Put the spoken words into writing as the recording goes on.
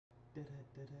Let's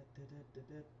go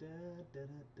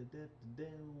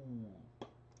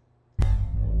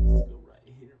right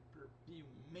here for a few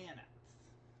minutes.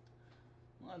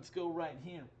 Let's go right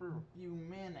here for a few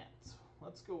minutes.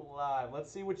 Let's go live. Let's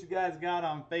see what you guys got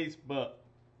on Facebook.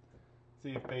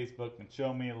 See if Facebook can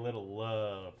show me a little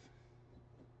love.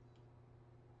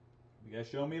 You guys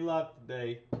show me love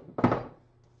today.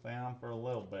 Stay on for a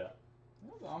little bit. I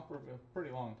was on for a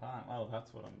pretty long time. Oh,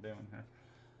 that's what I'm doing here.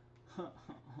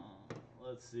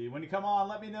 Let's see. When you come on,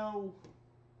 let me know.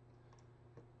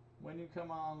 When you come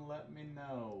on, let me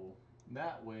know.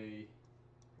 That way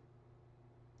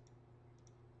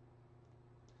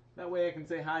I can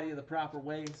say hi to you the proper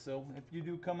way. So if you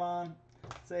do come on,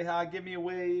 say hi, give me a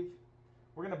wave.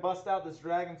 We're going to bust out this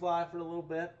dragonfly for a little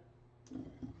bit.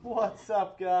 What's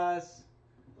up, guys?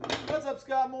 What's up,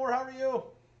 Scott Moore? How are you?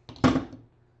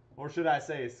 Or should I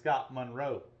say Scott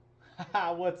Monroe?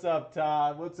 What's up,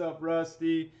 Todd? What's up,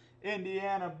 Rusty?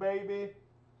 Indiana, baby.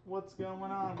 What's going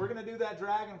on? We're going to do that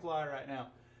dragonfly right now.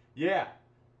 Yeah,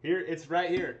 here, it's right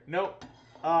here. Nope.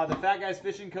 The Fat Guys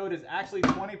Fishing code is actually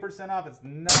 20% off. It's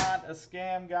not a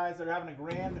scam, guys. They're having a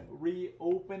grand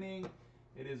reopening.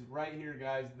 It is right here,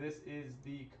 guys. This is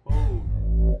the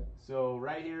code. So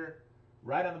right here,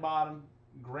 right on the bottom,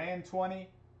 grand 20,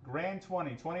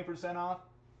 20% off.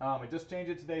 I just changed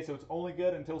it today, so it's only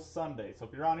good until Sunday. So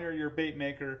if you're on here, you're a bait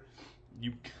maker,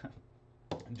 you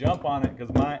jump on it,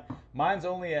 because mine's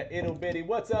only a ittle bitty.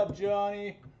 What's up,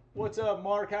 Johnny? What's up,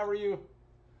 Mark? How are you?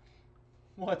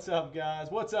 What's up, guys?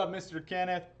 What's up, Mr.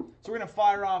 Kenneth? So we're gonna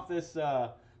fire off this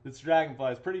this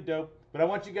dragonfly. It's pretty dope, but I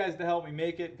want you guys to help me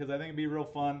make it because I think it'd be real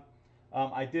fun.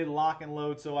 I did lock and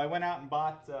load, so I went out and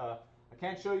bought. I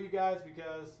can't show you guys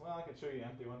because, well, I can show you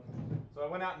empty ones. So I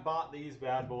went out and bought these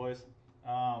bad boys,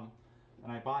 and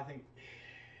I bought,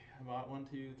 I bought 1,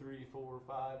 2, 3, 4,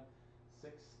 5,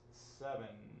 6, 7.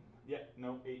 Yeah,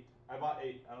 no, 8. I bought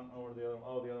 8. I don't know where the other.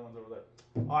 Oh, the other one's over there.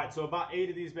 All right, so I bought 8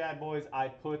 of these bad boys. I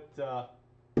put.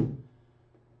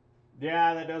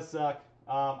 Yeah, that does suck.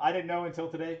 I didn't know until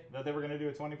today that they were going to do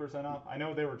a 20% off. I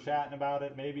know they were chatting about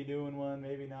it, maybe doing one,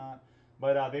 maybe not.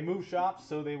 But they moved shops,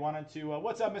 so they wanted to.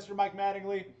 What's up, Mr. Mike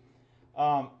Mattingly?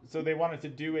 So they wanted to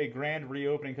do a grand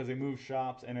reopening because they moved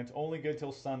shops, and it's only good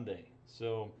till Sunday.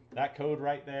 So that code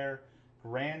right there,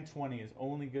 grand 20, is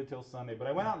only good till Sunday. But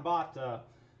I went out and bought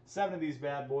 7 of these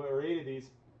bad boys, or 8 of these,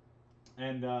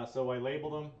 and so I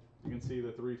labeled them. You can see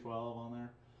the 312 on there.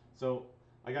 So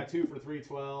I got 2 for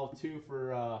 312, 2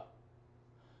 for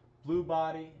blue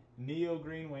body, neo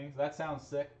green wings. That sounds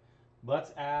sick.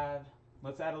 Let's add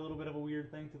a little bit of a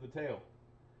weird thing to the tail.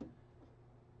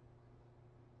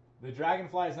 The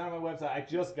dragonfly is not on my website. I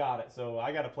just got it, so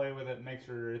I got to play with it and make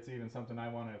sure it's even something I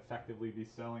want to effectively be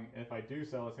selling. If I do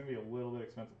sell, it's going to be a little bit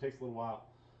expensive. It takes a little while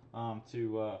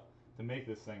to make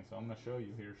this thing, so I'm going to show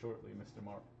you here shortly, Mr.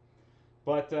 Mark.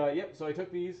 But yep, so I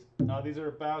took these. These are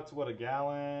about, what, a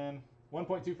gallon,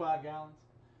 1.25 gallons.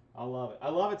 I love it. I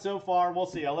love it so far. We'll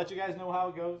see. I'll let you guys know how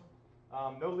it goes.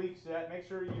 No leaks yet. Make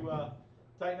sure you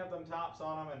tighten up them tops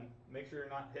on them and make sure you're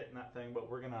not hitting that thing. But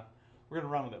we're gonna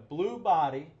run with it. Blue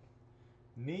body,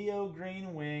 neo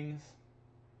green wings.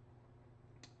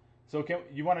 So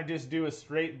you want to just do a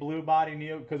straight blue body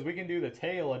neo? Because we can do the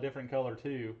tail a different color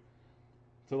too.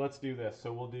 So let's do this.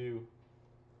 So we'll do.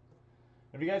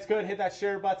 If you guys could hit that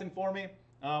share button for me,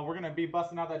 we're gonna be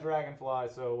busting out that dragonfly.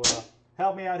 So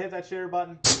help me out. Hit that share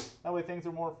button. That way things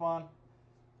are more fun.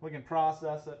 We can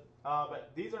process it.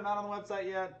 But these are not on the website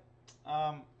yet.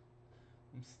 I'm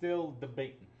still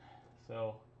debating.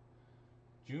 So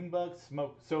Junebug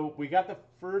smoke. So we got the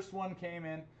first one came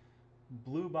in.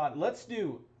 Blue body. Let's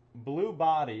do blue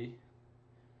body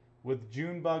with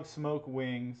Junebug smoke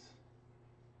wings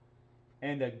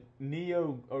and a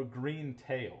neo or green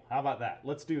tail. How about that?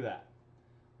 Let's do that.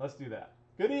 Let's do that.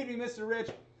 Good evening, Mr. Rich.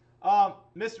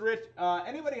 Mr. Rich,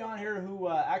 anybody on here who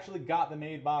actually got the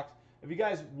made box, if you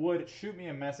guys would shoot me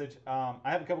a message. I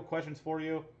have a couple questions for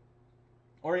you,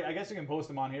 or I guess you can post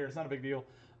them on here. It's not a big deal.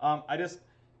 I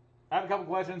have a couple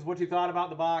questions. What you thought about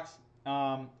the box?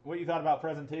 What you thought about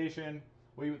presentation?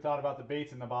 What you thought about the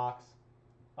baits in the box?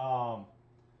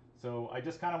 So I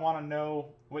just kind of want to know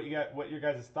what your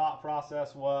guys' thought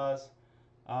process was.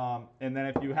 And then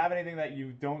if you have anything that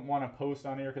you don't want to post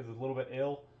on here because it's a little bit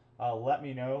ill, let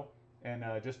me know and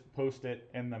just post it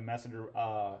in the messenger.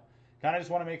 Kind of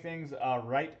just want to make things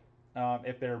right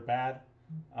if they're bad,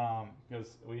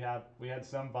 because we had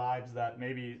some vibes that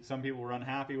maybe some people were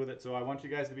unhappy with it. So I want you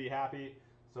guys to be happy.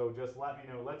 So just let me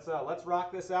know. Let's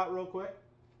rock this out real quick.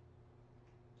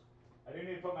 I do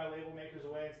need to put my label makers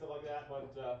away and stuff like that,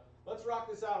 but let's rock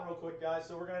this out real quick, guys.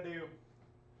 So we're gonna do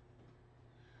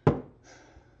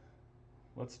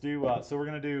Let's do, so we're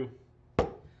going to do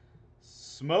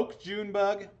smoked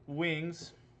Junebug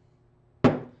wings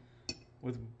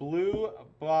with blue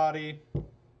body,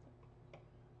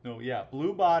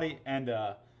 blue body and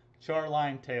char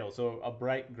lime tail. So a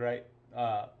bright green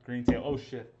tail. Oh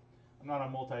shit, I'm not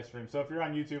on multi-stream. So if you're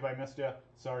on YouTube, I missed you.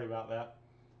 Sorry about that.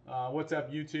 What's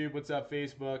up YouTube? What's up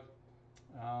Facebook?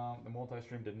 The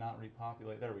multi-stream did not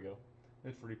repopulate. There we go.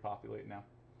 It's repopulating now.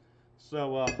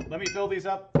 So let me fill these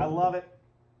up. I love it.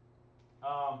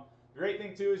 Great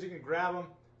thing too is you can grab them,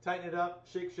 tighten it up,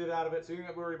 shake shit out of it, so you don't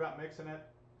have to worry about mixing it.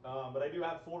 But I do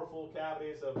have 4 full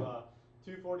cavities of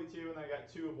 242, and then I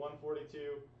got 2 of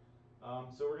 142.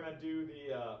 So we're gonna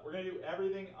do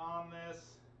everything on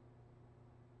this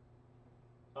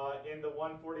in the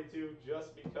 142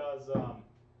 just because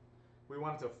we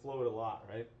want it to float a lot,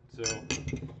 right? So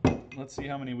let's see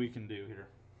how many we can do here.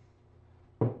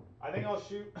 I think I'll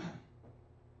shoot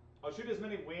as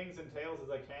many wings and tails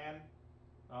as I can.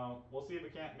 We'll see if we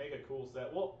can't make a cool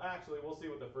set. Well, actually, we'll see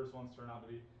what the first ones turn out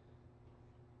to be.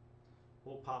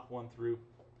 We'll pop one through.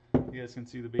 You guys can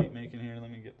see the bait making here.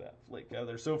 Let me get that flake out of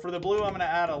there. So for the blue, I'm going to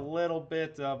add a little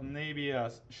bit of maybe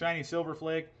a shiny silver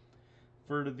flake.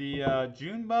 For the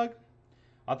Junebug,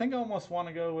 I think I almost want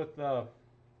to go with, God,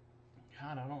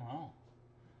 I don't know.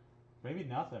 Maybe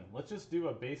nothing. Let's just do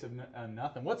a base of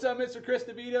nothing. What's up, Mr. Chris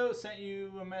DeVito? Sent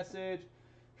you a message.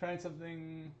 Trying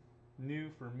something new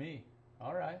for me.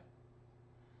 All right.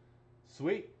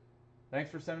 Sweet.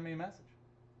 Thanks for sending me a message.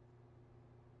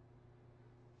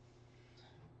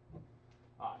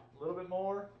 All right, a little bit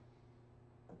more.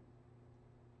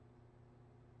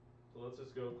 So let's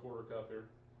just go quarter cup here.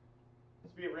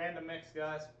 This will be a random mix,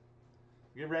 guys.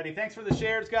 Get ready. Thanks for the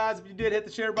shares, guys. If you did hit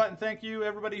the share button, thank you.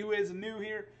 Everybody who is new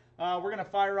here, we're gonna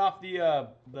fire off the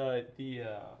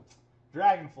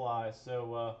dragonfly.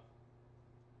 So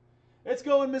it's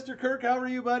going, Mr. Kirk. How are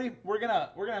you, buddy? We're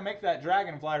gonna make that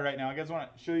dragonfly right now. I guys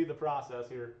want to show you the process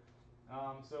here.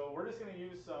 So we're just gonna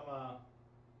use some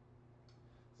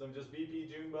just BP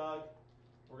Junebug.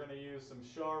 We're gonna use some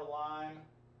Char Lime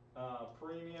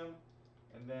Premium,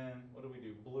 and then what do we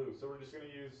do? Blue. So we're just gonna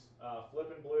use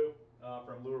Flippin' Blue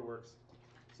from Lure Works.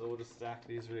 So we'll just stack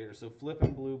these right here. So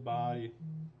Flippin' Blue body,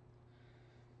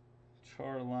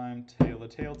 Char Lime tail. The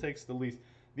tail takes the least.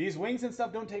 These wings and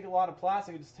stuff don't take a lot of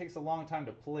plastic. It just takes a long time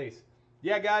to place.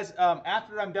 Yeah, guys,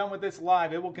 after I'm done with this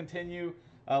live, it will continue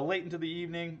late into the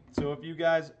evening. So if you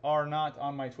guys are not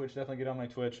on my Twitch, definitely get on my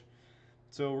Twitch.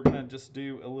 So we're going to just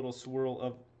do a little swirl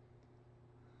of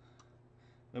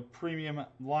the Premium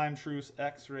Lime Truce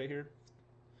X right here.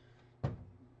 And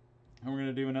we're going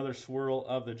to do another swirl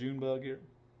of the Junebug here.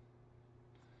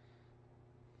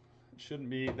 It shouldn't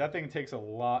be, that thing takes a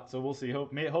lot, so we'll see.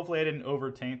 Hopefully I didn't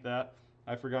over taint that.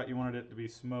 I forgot you wanted it to be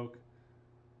smoke.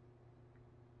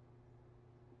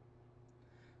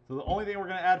 So the only thing we're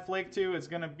going to add flake to is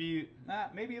going to be,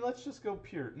 maybe let's just go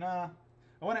pure. Nah,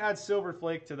 I want to add silver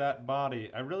flake to that body.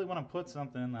 I really want to put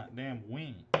something in that damn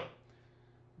wing.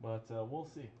 But we'll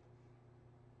see.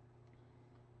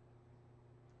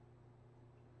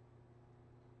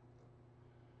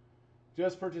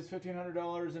 Just purchased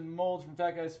 $1,500 in molds from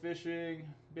Fat Guys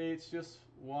Fishing Baits. Just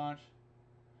watch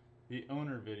the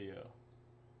owner video.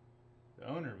 The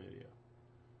owner video.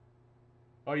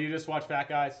 Oh, you just watch Fat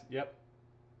Guys? Yep.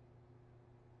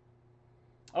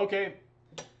 Okay.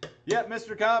 Yep,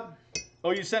 Mr. Cobb.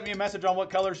 Oh, you sent me a message on what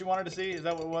colors you wanted to see? Is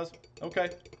that what it was? Okay.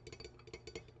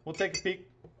 We'll take a peek.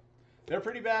 They're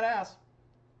pretty badass.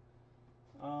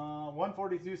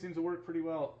 142 seems to work pretty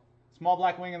well. Small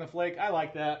black wing in the flake. I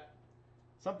like that.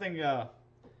 Something,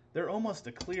 they're almost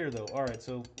a clear though. All right,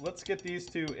 so let's get these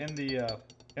two in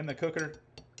the cooker.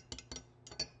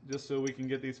 Just so we can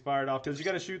get these fired off, because you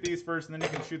got to shoot these first and then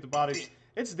you can shoot the bodies.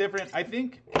 It's different. I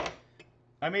think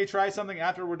I may try something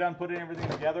after we're done putting everything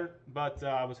together, but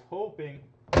I was hoping,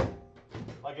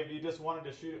 like if you just wanted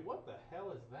to shoot it. What the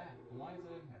hell is that? Why is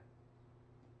it in here?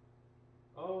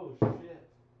 Oh shit.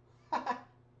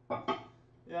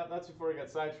 Yeah, that's before I got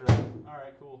sidetracked. All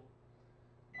right, cool.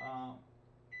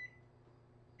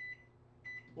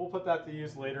 We'll put that to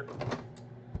use later.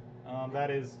 That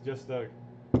is just a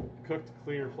cooked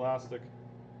clear plastic.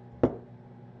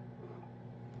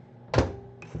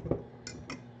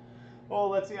 Oh,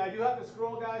 let's see. I do have to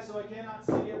scroll, guys, so I cannot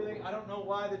see everything. I don't know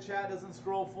why the chat doesn't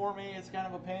scroll for me. It's kind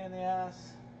of a pain in the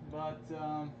ass. But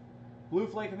blue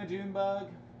flake in the Junebug.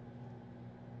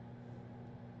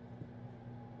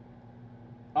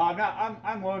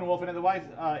 I'm lone wolfing it. The wife's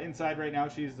inside right now.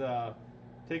 She's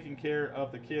taking care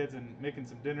of the kids and making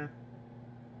some dinner.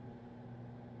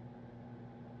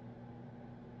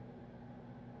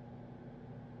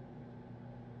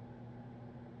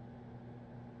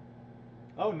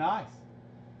 Oh, nice.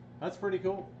 That's pretty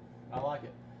cool. I like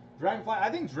it. Dragonfly,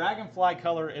 I think dragonfly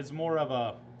color is more of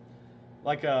a,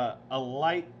 like a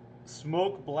light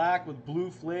smoke black with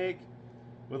blue flake,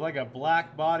 with like a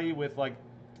black body with like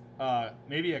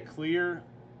maybe a clear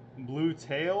blue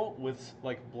tail with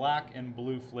like black and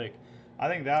blue flake. I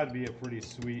think that would be a pretty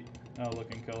sweet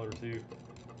looking color too.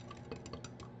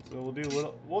 So we'll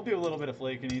do a little bit of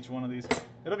flake in each one of these.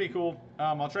 It'll be cool.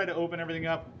 I'll try to open everything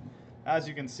up as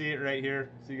you can see it right here,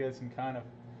 so you guys can kind of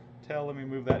tell. Let me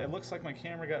move that. It looks like my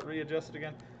camera got readjusted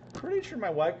again. Pretty sure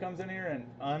my wife comes in here and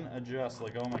unadjusts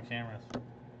like all my cameras.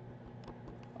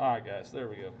 All right, guys, there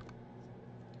we go.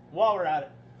 While we're at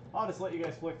it, I'll just let you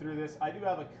guys flick through this. I do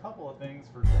have a couple of things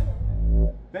for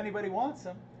sale if anybody wants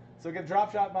them. So get a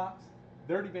drop shot box,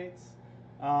 30 baits.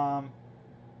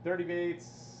 30 baits,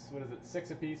 what is it,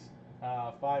 6 a piece,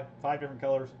 five different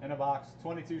colors in a box,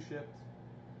 22 shipped.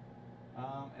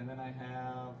 And then I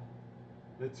have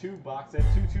the tube box. I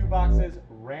have 2 tube boxes,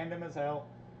 random as hell,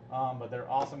 but they're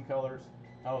awesome colors.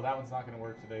 Oh, that one's not going to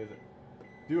work today, is it?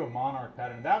 Do a monarch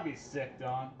pattern. That would be sick,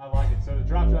 Don. I like it. So the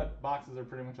drop shot boxes are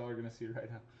pretty much all you're going to see right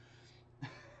now.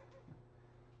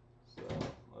 So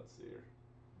let's see here.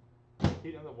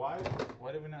 Heat on the why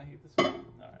did we not heat this one?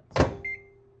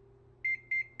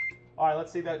 All right,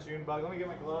 let's see that June bug. Let me get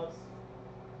my gloves.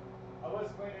 I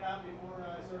was cleaning up before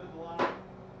I started the live.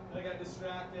 Then I got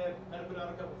distracted. Had to put out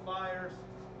a couple fires.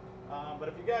 But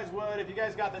if you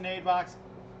guys got the nade box,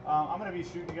 I'm going to be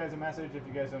shooting you guys a message if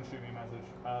you guys don't shoot me a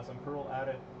message. Some pearl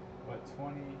added, but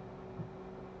 20.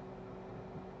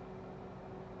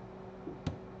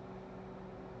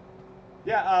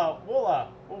 Yeah, we'll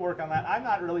work on that. I'm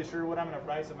not really sure what I'm going to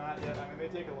price them at yet. I mean, they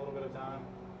take a little bit of time,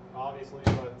 obviously,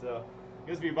 but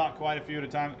because we bought quite a few at a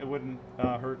time, it wouldn't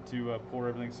hurt to pour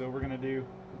everything. So we're going to do,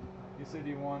 you said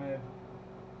you wanted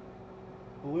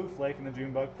blue flake in the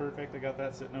June bug. Perfect. I got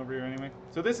that sitting over here anyway.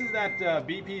 So this is that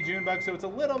BP June bug. So it's a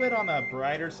little bit on the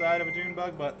brighter side of a June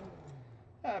bug, but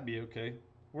that'd be okay.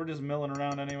 We're just milling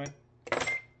around anyway.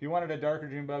 If you wanted a darker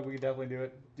June bug, we could definitely do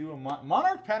it. Do a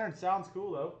monarch pattern sounds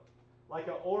cool though. Like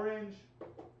an orange,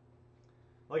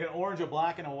 a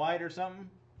black, and a white or something.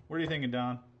 What are you thinking,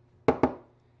 Don?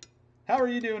 How are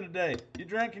you doing today? You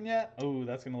drinking yet? Oh,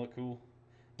 that's gonna look cool.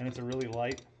 And it's a really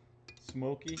light,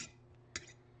 smoky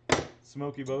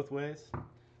both ways.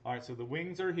 All right, so the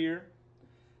wings are here,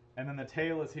 and then the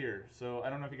tail is here. So I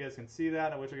don't know if you guys can see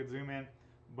that. I wish I could zoom in,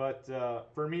 but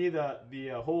for me,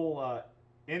 the whole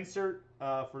insert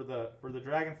for the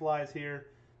dragonfly is here.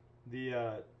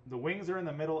 The wings are in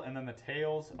the middle, and then the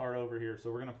tails are over here.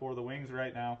 So we're gonna pour the wings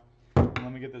right now. And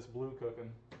let me get this blue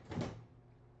cooking.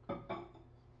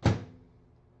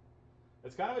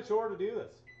 It's kind of a chore to do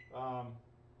this.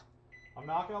 I'm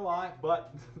not gonna lie,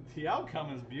 but the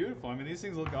outcome is beautiful. I mean, these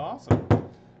things look awesome.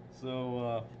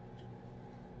 So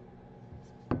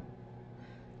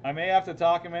I may have to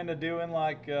talk him into doing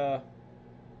like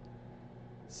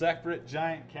separate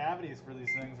giant cavities for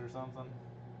these things or something.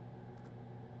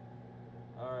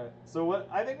 All right. So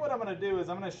I think what I'm gonna do is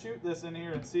I'm gonna shoot this in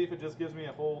here and see if it just gives me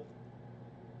a whole.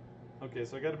 Okay,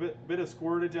 so I got a bit of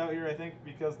squirtage out here, I think,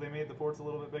 because they made the ports a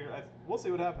little bit bigger. We'll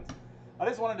see what happens. I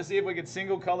just wanted to see if we could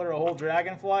single color a whole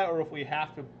dragonfly or if we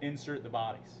have to insert the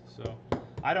bodies. So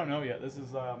I don't know yet. This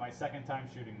is my second time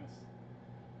shooting this.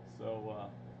 So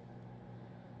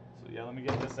yeah, let me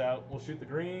get this out. We'll shoot the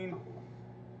green.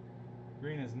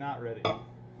 Green is not ready.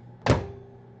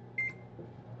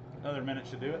 Another minute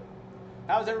should do it.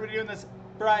 How's everybody doing this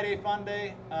Friday fun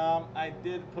day? I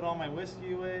did put all my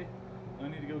whiskey away. I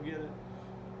need to go get it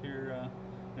here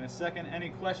in a second. Any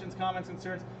questions, comments,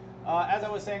 concerns? As I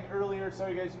was saying earlier,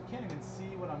 sorry guys, you can't even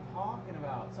see what I'm talking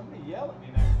about. Somebody yell at me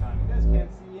next time. You guys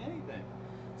can't see anything.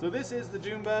 So this is the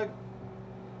June bug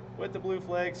with the blue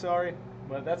flag, sorry,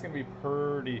 but that's going to be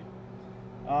pretty.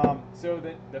 So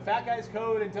the Fat Guys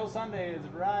code until Sunday is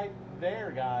right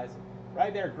there, guys.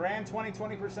 Right there, grand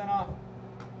 20% off.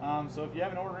 So if you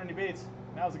haven't ordered any baits,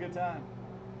 now's a good time.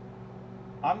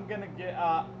 I'm going to get...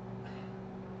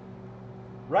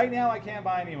 right now, I can't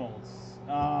buy any molds.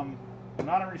 I'm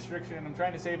not on restriction. I'm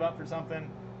trying to save up for something.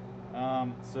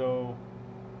 So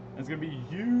it's going to be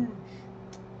huge.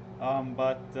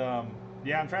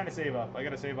 Yeah, I'm trying to save up. I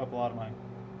got to save up a lot of money.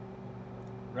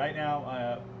 Right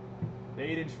now, the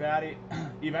 8-inch fatty,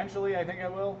 eventually I think I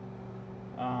will.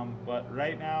 But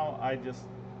right now,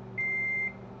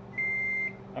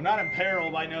 I'm not in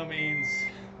peril by no means,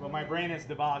 but my brain is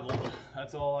deboggled.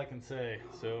 That's all I can say.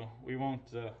 So we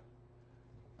won't...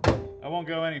 I won't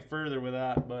go any further with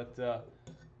that, but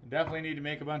definitely need to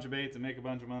make a bunch of baits and make a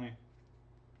bunch of money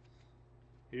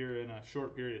here in a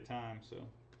short period of time. So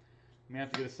I may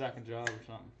have to get a second job or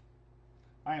something.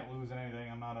 I ain't losing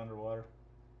anything. I'm not underwater.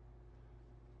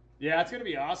 Yeah, it's going to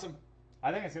be awesome.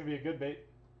 I think it's going to be a good bait.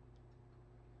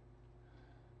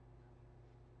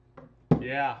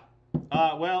 Yeah.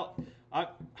 Well, I'm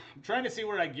trying to see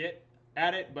where I get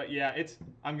at it, but yeah,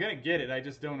 I'm going to get it. I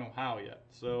just don't know how yet.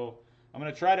 So I'm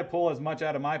going to try to pull as much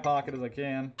out of my pocket as I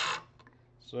can.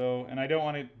 So, and I don't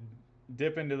want to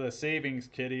dip into the savings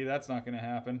kitty. That's not going to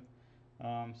happen.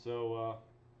 So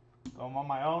I'm on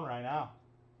my own right now.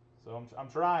 So I'm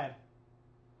trying.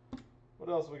 What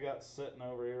else we got sitting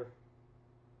over here?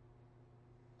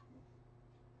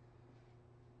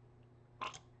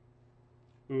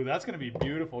 Ooh, that's going to be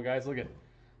beautiful, guys. Look at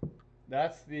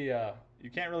that's the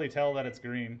you can't really tell that it's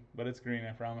green, but it's green,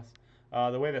 I promise.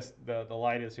 The way the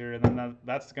light is here, and then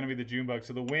that's going to be the June bug.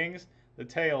 So the wings, the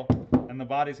tail, and the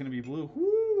body's going to be blue.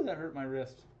 Woo, that hurt my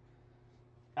wrist.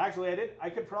 Actually,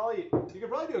 you could probably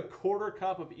do a 1/4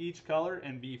 cup of each color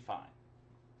and be fine.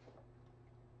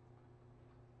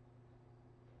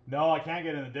 No, I can't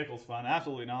get in the Dickles fun.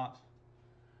 Absolutely not.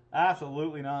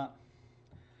 Absolutely not.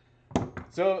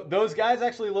 So those guys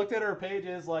actually looked at our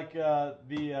pages, like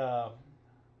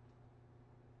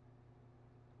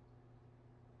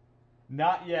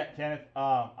not yet, Kenneth.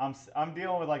 I'm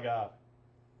dealing with like a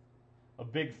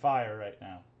big fire right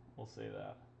now. We'll say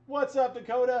that. What's up,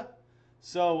 Dakota?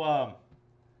 So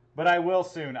but I will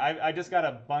soon. I just got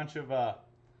a bunch of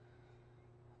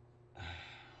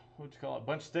what'd you call it? A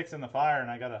bunch of sticks in the fire,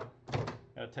 and I gotta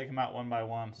take them out one by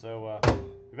one. So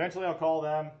eventually I'll call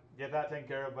them, get that taken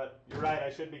care of. But you're right,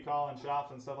 I should be calling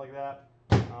shops and stuff like that.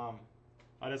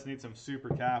 I just need some super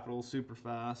capital, super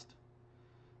fast.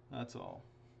 That's all.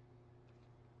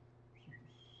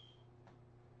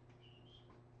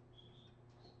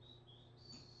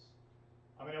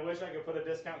 I mean, I wish I could put a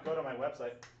discount code on my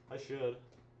website. I should.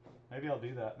 Maybe I'll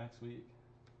do that next week.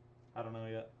 I don't know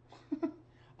yet.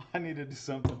 I need to do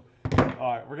something.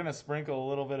 All right, we're going to sprinkle a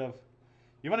little bit of...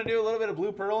 You want to do a little bit of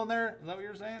blue pearl in there? Is that what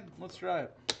you're saying? Let's try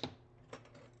it.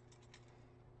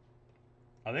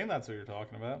 I think that's what you're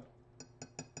talking about.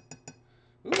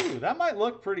 Ooh, that might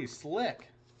look pretty slick.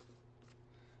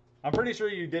 I'm pretty sure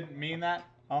you didn't mean that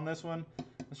on this one,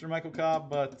 Mr. Michael Cobb,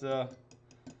 but that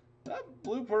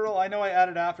blue pearl, I know I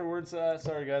added afterwards.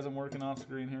 Sorry, guys, I'm working off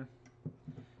screen here.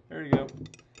 There you go.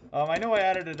 I know I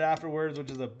added it afterwards,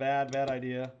 which is a bad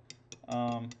idea.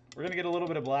 We're going to get a little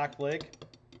bit of black flake.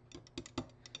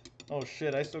 Oh,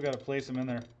 shit, I still got to place them in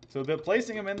there. So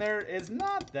placing them in there is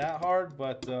not that hard,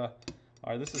 but all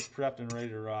right, this is prepped and ready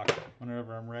to rock.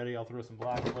 Whenever I'm ready, I'll throw some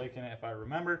black flake in it if I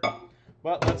remember.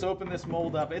 But let's open this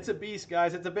mold up. It's a beast,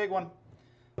 guys. It's a big one.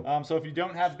 So if you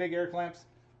don't have big air clamps,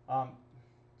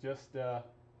 just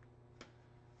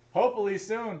hopefully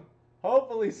soon,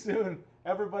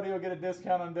 everybody will get a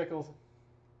discount on Dickles.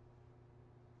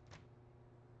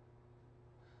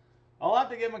 I'll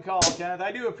have to give him a call, Kenneth.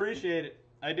 I do appreciate it.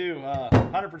 I do,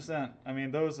 100%. I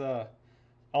mean, those, I'll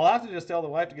have to just tell the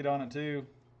wife to get on it too.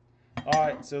 All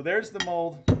right, so there's the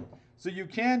mold. So you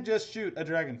can just shoot a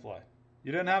dragonfly.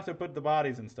 You don't have to put the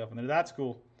bodies and stuff in there. That's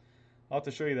cool. I'll have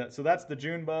to show you that. So that's the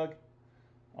June bug.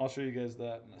 I'll show you guys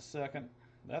that in a second.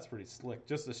 That's pretty slick.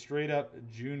 Just a straight up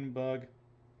June bug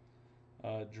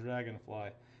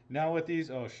dragonfly. Now with these,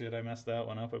 oh shit, I messed that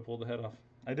one up. I pulled the head off.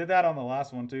 I did that on the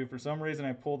last one too. For some reason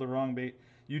I pulled the wrong bait.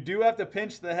 You do have to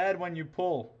pinch the head when you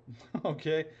pull.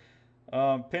 Okay?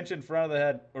 Pinch in front of the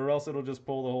head or else it'll just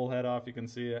pull the whole head off. You can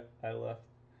see it. I left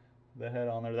the head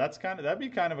on there. That'd be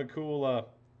kind of a cool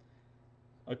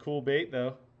bait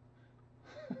though.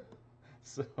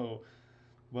 So,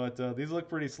 but these look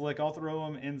pretty slick. I'll throw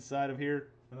them inside of here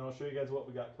and then I'll show you guys what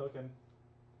we got cooking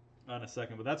in a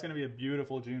second. But that's going to be a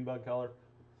beautiful June bug color.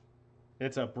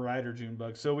 It's a brighter June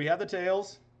bug. So we have the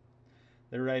tails.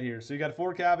 They're right here. So you got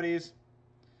 4 cavities.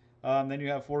 Then you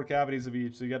have 4 cavities of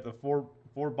each. So you got the four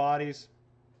bodies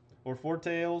or 4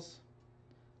 tails.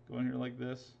 Go in here like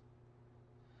this.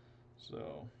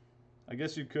 So I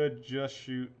guess you could just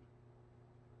shoot.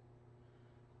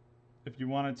 If you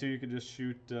wanted to, you could just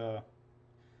shoot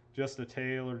just the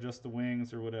tail or just the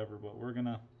wings or whatever. But we're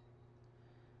gonna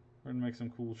make some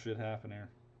cool shit happen here.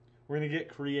 We're gonna get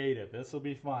creative. This will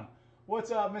be fun.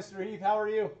 What's up, Mr. Heath? How are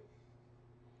you?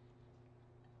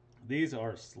 These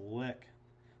are slick.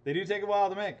 They do take a while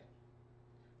to make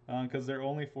because they're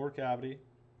only 4 cavity.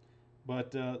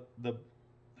 But I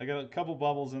got a couple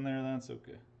bubbles in there. That's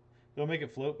okay. It'll make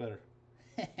it float better.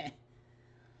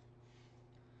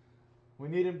 We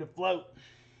need him to float.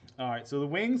 All right, so the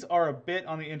wings are a bit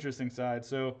on the interesting side.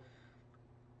 So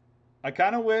I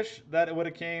kind of wish that it would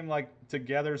have came like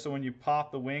together. So when you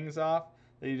pop the wings off,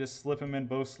 that you just slip them in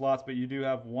both slots, but you do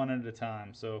have one at a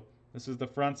time. So This is the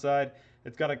front side.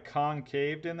 It's got a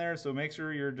concaved in there, so make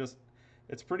sure you're just,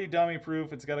 it's pretty dummy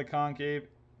proof. It's got a concave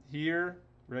here,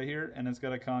 right here, and it's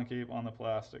got a concave on the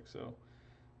plastic. So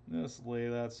just lay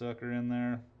that sucker in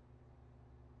there.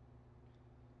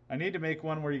 I need to make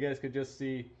one where you guys could just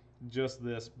see just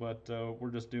this, but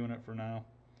we're just doing it for now.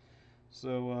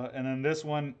 So, and then this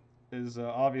one is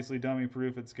obviously dummy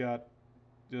proof. It's got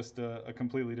just a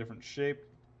completely different shape.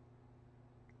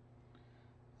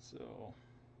 So,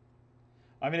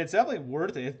 I mean, it's definitely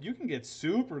worth it. You can get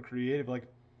super creative. Like,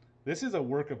 this is a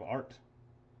work of art.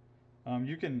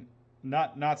 You can,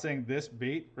 not saying this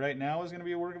bait right now is going to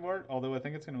be a work of art, although I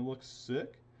think it's going to look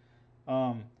sick.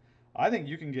 I think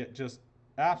you can get just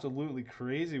absolutely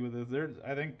crazy with it.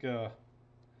 I think,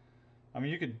 I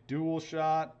mean, you could dual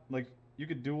shot, like, you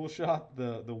could dual shot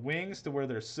the wings to where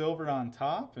they're silvered on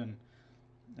top and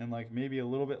like maybe a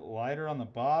little bit lighter on the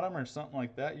bottom or something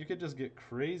like that. You could just get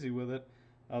crazy with it.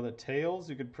 The tails,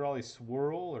 you could probably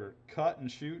swirl or cut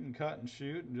and shoot and cut and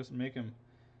shoot and just make them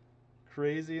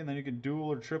crazy. And then you could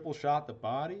dual or triple shot the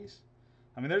bodies.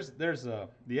 I mean, there's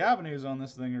the avenues on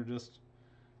this thing are just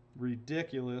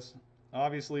ridiculous.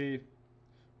 Obviously,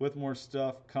 with more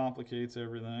stuff complicates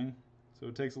everything. So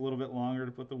it takes a little bit longer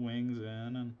to put the wings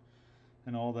in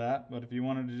and all that. But if you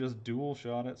wanted to just dual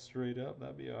shot it straight up,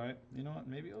 that'd be alright. You know what?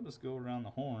 Maybe I'll just go around the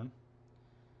horn.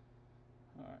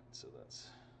 Alright, so that's...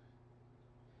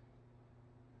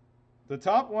 The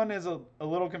top one is a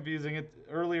little confusing.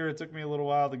 Earlier it took me a little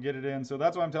while to get it in, so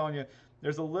that's why I'm telling you.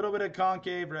 There's a little bit of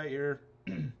concave right here,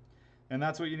 and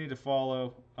that's what you need to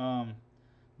follow. I've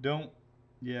been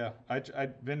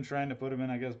trying to put them in,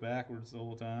 I guess, backwards the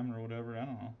whole time or whatever. I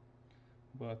don't know.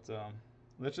 But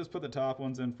let's just put the top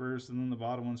ones in first, and then the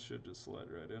bottom ones should just slide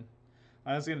right in.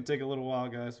 It's going to take a little while,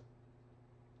 guys.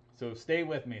 So stay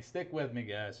with me. Stick with me,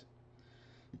 guys.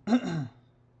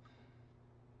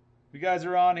 If you guys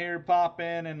are on here, pop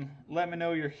in and let me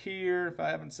know you're here if I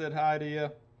haven't said hi to you.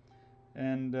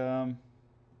 And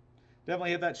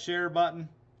definitely hit that share button.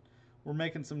 We're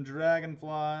making some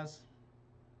dragonflies.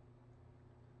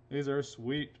 These are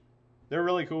sweet. They're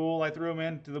really cool. I threw them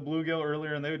into the bluegill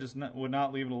earlier and they would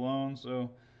not leave it alone.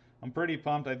 So I'm pretty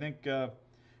pumped. I think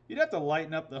you'd have to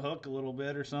lighten up the hook a little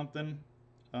bit or something.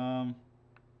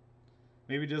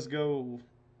 Maybe just go,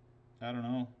 I don't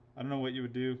know. I don't know what you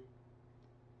would do.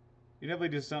 You definitely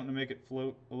do something to make it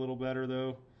float a little better,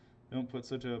 though. Don't put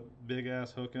such a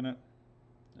big-ass hook in it.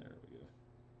 There we go.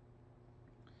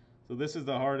 So this is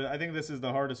the hardest. I think this is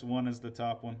the hardest one, is the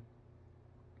top one.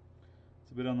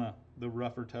 It's a bit on the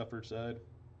rougher, tougher side.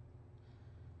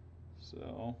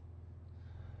 So,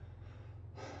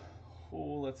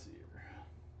 let's see here.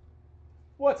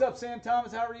 What's up, Sam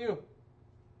Thomas? How are you?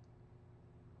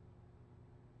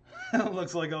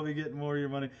 Looks like I'll be getting more of your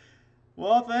money.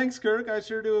 Well, thanks, Kirk. I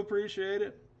sure do appreciate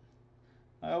it.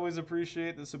 I always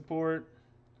appreciate the support.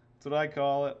 That's what I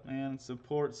call it, man.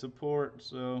 Support.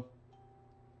 So,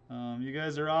 you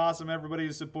guys are awesome. Everybody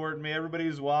who's supporting me, everybody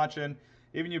who's watching,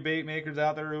 even you bait makers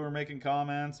out there who are making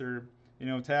comments or, you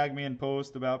know, tag me and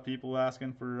post about people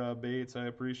asking for baits. I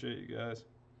appreciate you guys.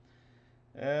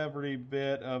 Every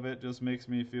bit of it just makes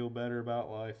me feel better about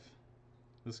life.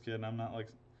 Just kidding. I'm not like,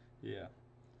 yeah,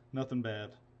 nothing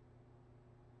bad.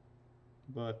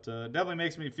 But definitely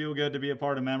makes me feel good to be a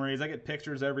part of memories. I get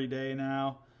pictures every day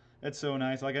now. It's so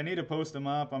nice. Like, I need to post them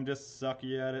up. I'm just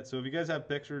sucky at it. So if you guys have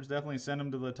pictures, definitely send them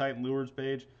to the Titan Lures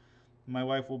page. My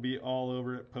wife will be all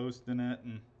over it, posting it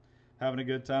and having a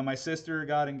good time. My sister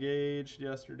got engaged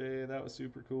yesterday. That was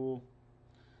super cool.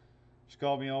 She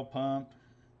called me all pumped.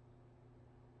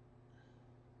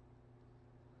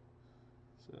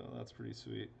 So that's pretty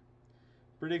sweet.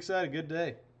 Pretty excited. Good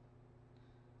day.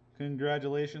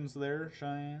 Congratulations there,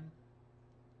 Cheyenne.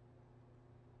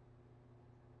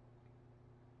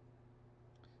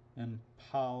 And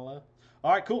Paula.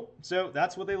 All right, cool. So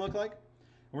that's what they look like.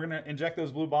 We're going to inject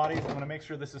those blue bodies. I'm going to make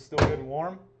sure this is still good and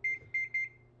warm.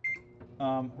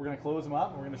 We're going to close them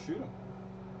up and we're going to shoot them.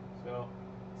 So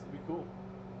this will be cool.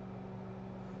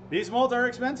 These molds are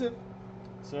expensive.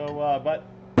 So, but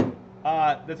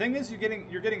the thing is, you're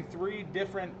getting 3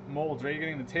 different molds, right? You're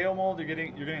getting the tail mold, you're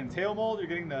getting the tail mold, you're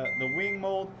getting the wing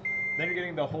mold, then you're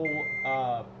getting the whole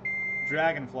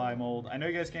dragonfly mold. I know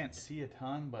you guys can't see a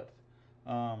ton, but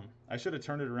I should have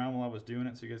turned it around while I was doing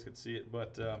it so you guys could see it.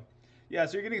 But yeah,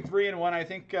 so you're getting 3 in 1. I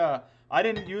think I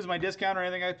didn't use my discount or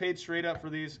anything. I paid straight up for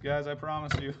these, guys. I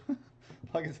promise you.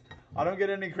 I don't get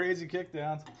any crazy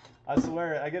kickdowns. I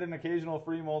swear, I get an occasional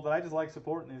free mold, but I just like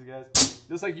supporting these guys.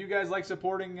 Just like you guys like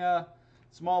supporting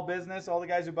small business, all the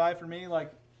guys who buy from me,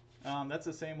 like that's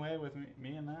the same way with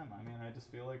me and them. I mean, I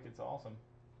just feel like it's awesome.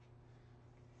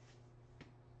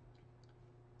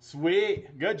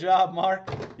 Sweet. Good job,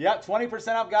 Mark. Yep, 20%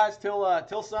 up, guys,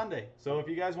 till Sunday. So if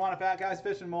you guys want a Fat Guys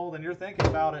Fishing mold and you're thinking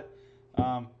about it,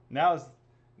 now's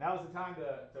the time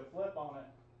to flip on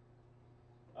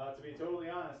it. To be totally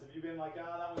honest, if you've been like,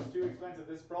 oh, that one's too expensive,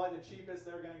 this is probably the cheapest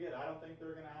they're going to get. I don't think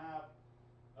they're going to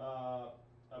have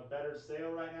a better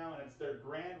sale right now, and it's their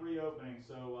grand reopening.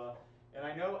 So, and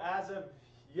I know as of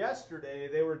yesterday,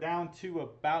 they were down to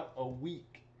about a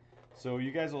week. So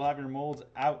you guys will have your molds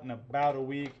out in about a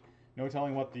week. No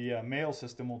telling what the mail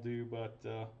system will do, but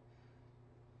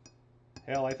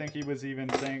hell, I think he was even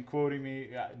saying, quoting me,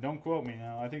 don't quote me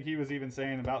now, I think he was even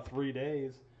saying about 3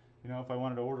 days, you know, if I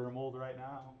wanted to order a mold right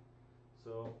now.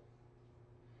 So,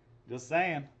 just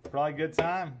saying, probably a good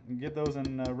time. You can get those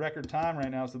in record time right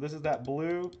now. So this is that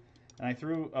blue, and I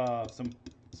threw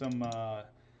some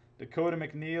Dakota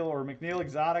McNeil or McNeil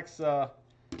Exotics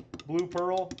blue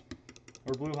pearl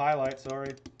or blue highlight.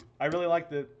 Sorry, I really like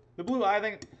the blue. I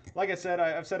think, like I said,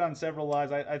 I've said on several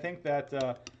lives, I think that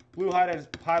blue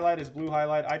highlight is blue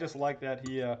highlight. I just like that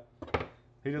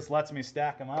he just lets me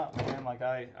stack them up, man. Like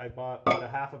I bought about a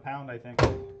half a pound, I think.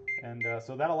 And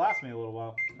so that'll last me a little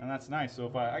while, and that's nice. So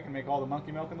if I can make all the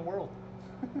monkey milk in the world.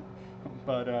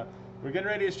 But we're getting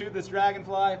ready to shoot this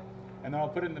dragonfly, and then I'll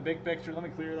put it in the big picture. Let me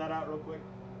clear that out real quick.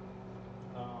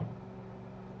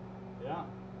 Yeah.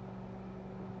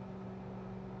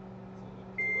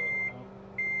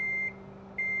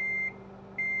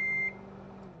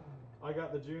 I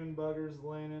got the June buggers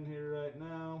laying in here right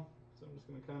now, so I'm just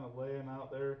going to kind of lay them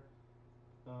out there.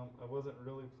 I wasn't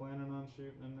really planning on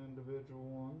shooting an individual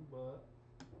one, but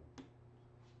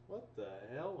what the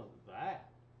hell was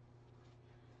that?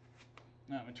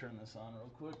 Now let me turn this on real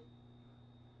quick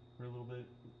for a little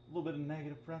bit of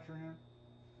negative pressure here.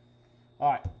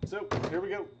 All right, so here we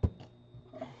go.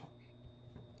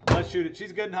 Let's shoot it.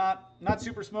 She's good and hot, not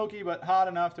super smoky, but hot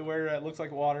enough to where it looks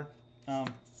like water.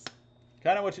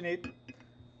 Kind of what you need.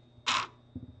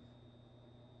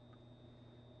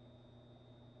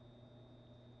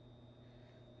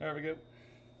 There we go.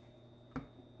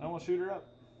 I will shoot her up.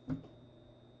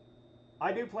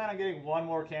 I do plan on getting one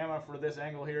more camera for this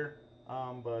angle here,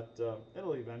 but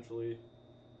it'll eventually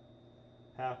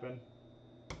happen.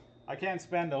 I can't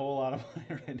spend a whole lot of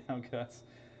money right now, guys.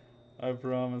 I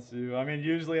promise you. I mean,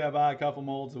 usually I buy a couple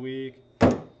molds a week. I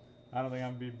don't think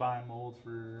I'm going to be buying molds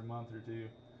for a month or two.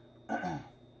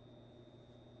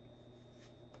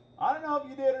 I don't know if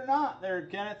you did or not there,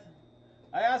 Kenneth.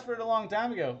 I asked for it a long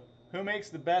time ago. Who makes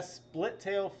the best split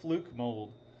tail fluke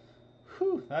mold?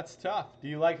 Whew, that's tough. Do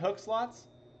you like hook slots?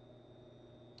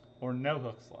 Or no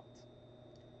hook slots?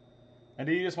 And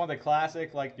do you just want the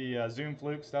classic, like the Zoom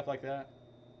fluke, stuff like that?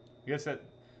 I guess that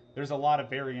there's a lot of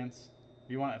variants.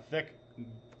 Do you want a thick,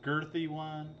 girthy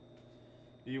one?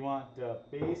 Do you want a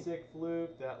basic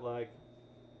fluke that like...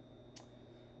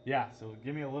 Yeah, so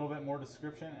give me a little bit more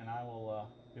description and I will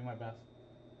do my best.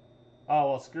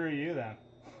 Oh, well, screw you then.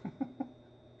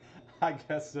 I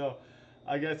guess so.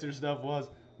 I guess your stuff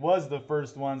was the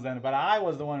first ones then, but I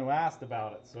was the one who asked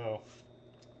about it, so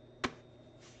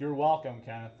you're welcome,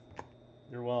 Kenneth.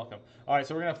 You're welcome. All right,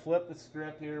 so we're gonna flip the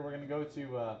script here. We're gonna go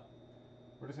to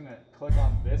we're just gonna click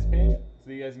on this page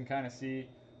so you guys can kind of see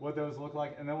what those look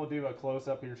like, and then we'll do a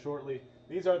close-up here shortly.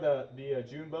 These are the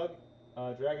June bug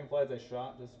dragonflies I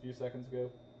shot just a few seconds ago.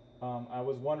 I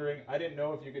was wondering, I didn't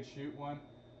know if you could shoot one.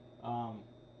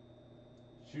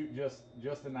 Shoot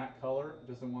just in that color,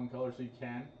 just in one color, so you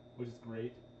can, which is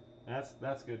great.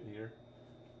 That's good to hear.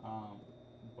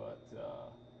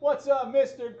 What's up,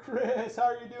 Mr. Chris? How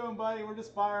are you doing, buddy? We're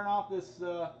just firing off this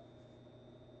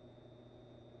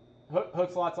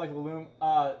hook slots like the loom.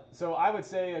 So I would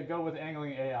say go with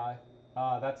Angling AI.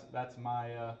 That's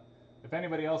my. If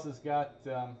anybody else has got,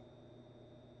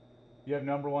 you have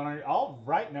number one on your. I'll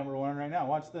write number one right now.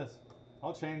 Watch this.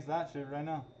 I'll change that shit right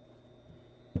now.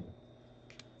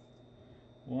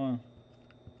 One.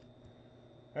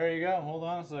 There you go. Hold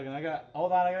on a second. I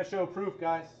gotta show proof,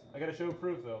 guys. I gotta show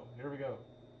proof though. Here we go.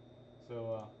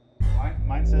 So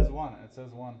mine says one. It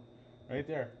says one, right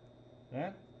there.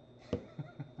 Yeah.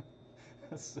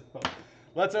 So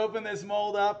let's open this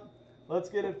mold up. Let's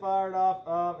get it fired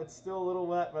off. It's still a little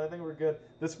wet, but I think we're good.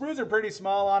 The sprues are pretty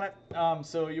small on it,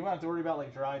 so you won't have to worry about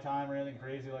like dry time or anything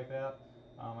crazy like that.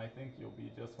 I think you'll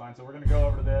be just fine. So we're gonna go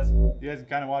over to this. You guys can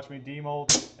kind of watch me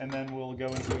demold, and then we'll go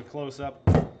into a close-up.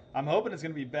 I'm hoping it's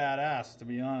gonna be badass, to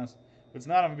be honest. If it's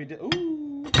not, I'm gonna be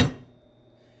ooh,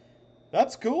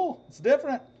 that's cool. It's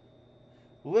different.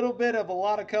 A little bit of a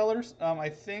lot of colors. I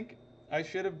think I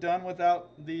should have done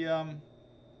without the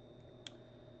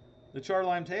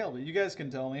Char-Lime tail, but you guys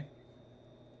can tell me.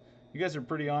 You guys are a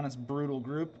pretty honest, brutal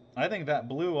group. I think that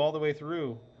blue all the way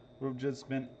through who have just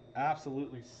been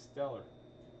absolutely stellar.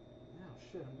 Oh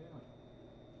shit, I'm doing it.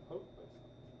 Oh,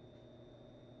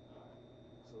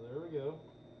 so there we go.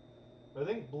 I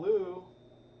think blue.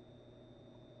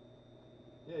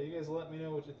 Yeah, you guys let me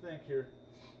know what you think here.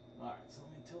 All right, so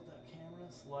let me tilt that camera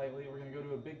slightly. We're gonna go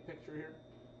to a big picture here.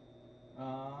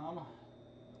 Let's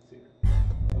see here.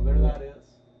 So there that is.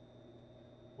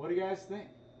 What do you guys think?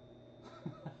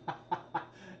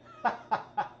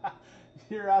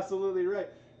 You're absolutely right.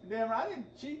 Damn, I didn't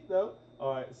cheat though.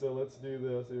 All right, so let's do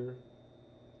this here.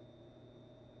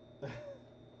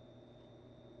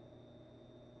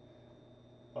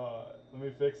 Let me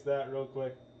fix that real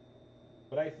quick.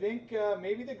 But I think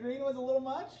maybe the green was a little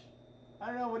much. I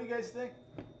don't know. What do you guys think?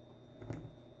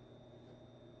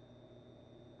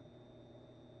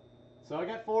 So I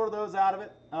got 4 of those out of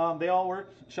it. They all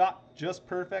worked. Shot just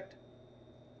perfect.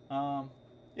 Yeah,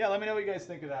 let me know what you guys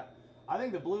think of that. I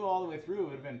think the blue all the way through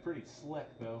would have been pretty slick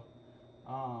though.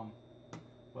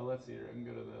 But let's see here. I can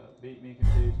go to the bait making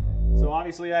page. So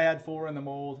obviously I had 4 in the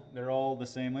mold. They're all the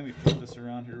same. Let me flip this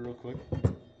around here real quick.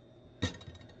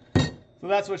 So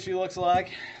that's what she looks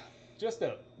like. Just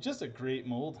a great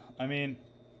mold. I mean,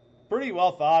 pretty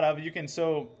well thought of. You can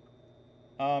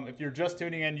if you're just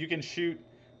tuning in, you can shoot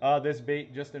this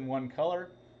bait just in one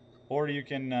color, or you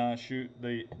can shoot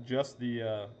just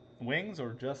the wings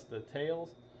or just the tails.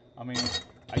 I mean,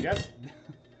 I guess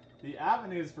the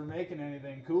avenues for making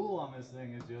anything cool on this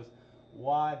thing is just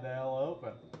wide the hell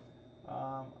open.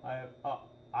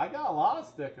 I got a lot of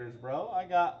stickers, bro. I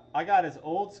got his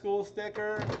old school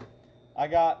sticker. I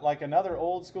got like another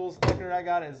old school sticker. I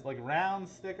got his like round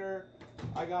sticker.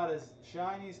 I got his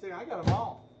shiny sticker. I got them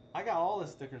all. I got all the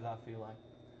stickers, I feel like.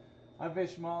 I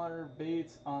fish smaller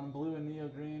baits on blue and neo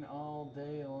green all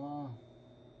day long.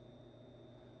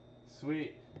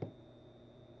 Sweet.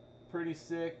 Pretty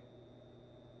sick.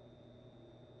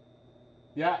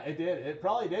 Yeah, it did. It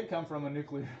probably did come from a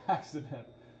nuclear accident.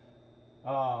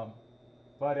 But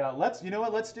let's, you know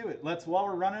what? Let's do it. While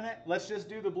we're running it, let's just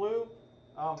do the blue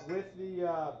with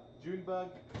the June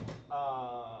bug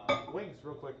wings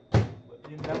real quick.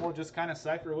 And then we'll just kind of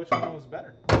cipher which one was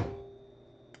better.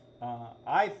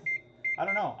 I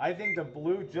don't know. I think the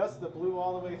blue, just the blue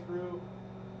all the way through,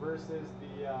 versus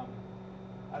the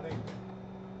I think.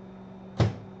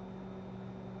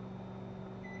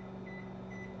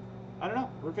 I don't know.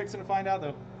 We're fixing to find out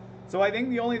though. So I think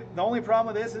the only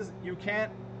problem with this is you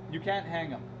can't hang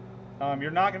them.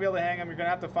 You're not gonna be able to hang them. You're gonna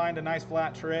have to find a nice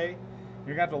flat tray.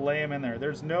 You're gonna have to lay them in there.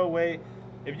 There's no way.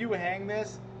 If you hang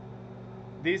this,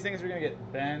 these things are gonna get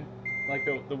bent. Like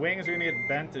the wings are gonna get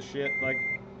bent to shit. Like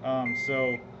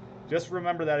so, just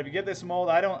remember that if you get this mold,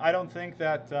 I don't think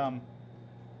that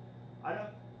I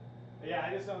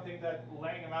just don't think that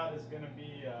laying them out is gonna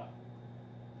be.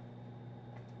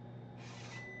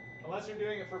 Unless you're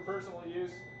doing it for personal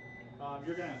use,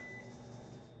 you're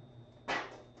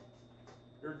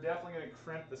definitely gonna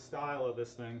crimp the style of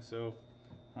this thing. So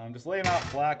just lay them out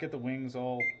flat, get the wings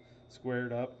all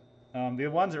squared up. The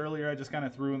ones earlier I just kind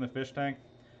of threw in the fish tank,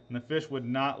 and the fish would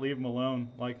not leave them alone.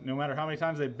 Like no matter how many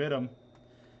times they bit them,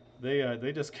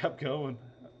 they just kept going.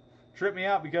 Tripped me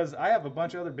out because I have a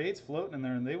bunch of other baits floating in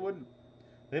there, and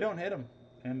they don't hit them.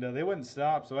 And they wouldn't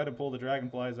stop, so I had to pull the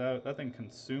dragonflies out. That thing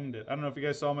consumed it. I don't know if you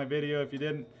guys saw my video. If you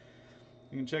didn't,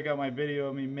 you can check out my video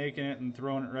of me making it and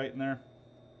throwing it right in there.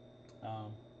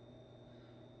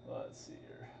 Let's see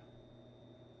here.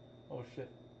 Oh,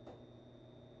 shit.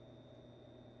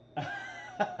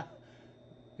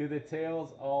 Do the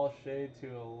tails all shade to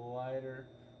a lighter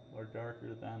or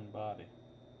darker than body?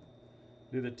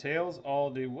 Do the tails all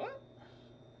do what?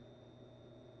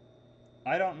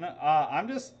 I don't know. I'm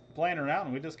just playing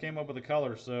around. We just came up with a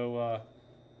color, so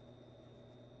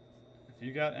if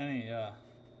you got any, here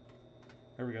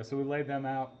we go. So we laid them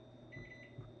out.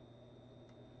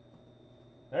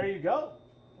 There you go,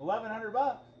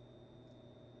 $1,100.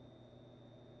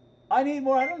 I need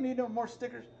more. I don't need no more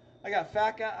stickers. I got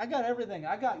Fat Guy. I got everything.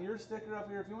 I got your sticker up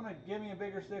here. If you want to give me a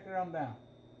bigger sticker, I'm down.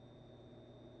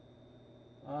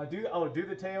 Do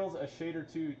the tails a shade or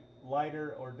two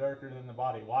lighter or darker than the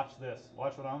body? Watch this.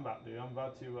 Watch what I'm about to do. I'm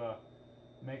about to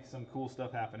make some cool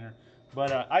stuff happen here.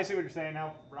 But I see what you're saying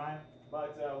now, Brian.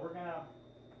 But I'm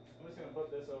just gonna put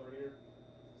this over here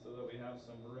so that we have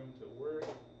some room to work.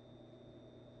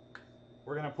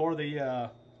 We're gonna pour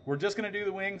we're just gonna do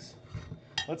the wings.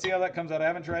 Let's see how that comes out. I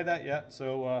haven't tried that yet,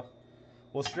 so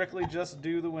we'll strictly just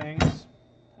do the wings.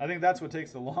 I think that's what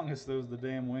takes the longest, those the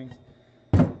damn wings.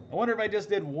 I wonder if I just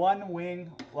did one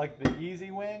wing, like the easy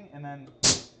wing, and then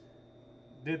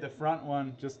did the front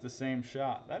one just the same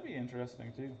shot. That'd be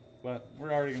interesting too. But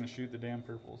we're already going to shoot the damn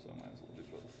purple, so I might as well do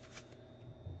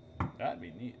both. That'd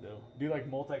be neat though. Do like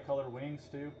multicolor wings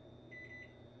too.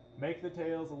 Make the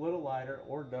tails a little lighter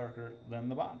or darker than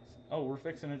the bodies. Oh, we're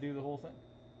fixing to do the whole thing.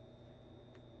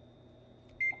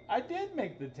 I did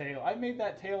make the tail. I made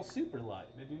that tail super light.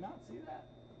 Did you not see that?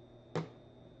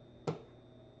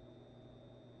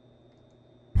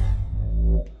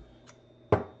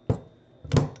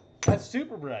 That's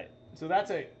super bright. So that's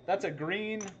a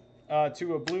green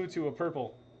to a blue to a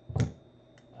purple.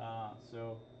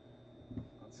 So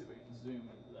let's see if we can zoom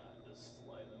into that just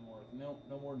slightly more. Nope,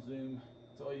 no more zoom.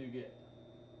 That's all you get.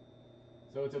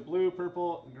 So it's a blue,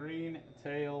 purple, green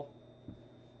tail.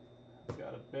 It's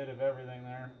got a bit of everything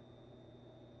there.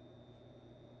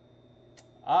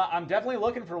 I'm definitely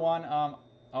looking for one.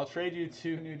 I'll trade you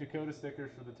 2 new Dakota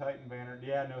stickers for the Titan banner.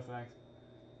 Yeah, no thanks.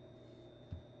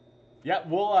 Yeah,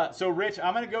 we'll. So Rich,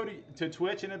 I'm gonna go to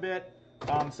Twitch in a bit.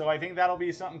 So I think that'll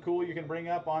be something cool you can bring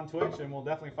up on Twitch, and we'll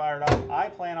definitely fire it up. I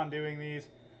plan on doing these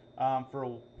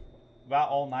for about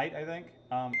all night, I think,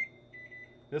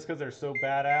 just because they're so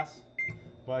badass.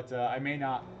 But I may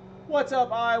not. What's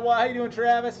up, Iowa? How you doing,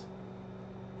 Travis?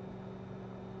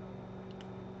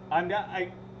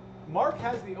 Mark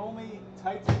has the only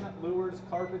Titan Lures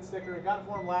carpet sticker. I got it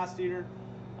for him last year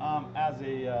as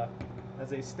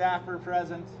a staffer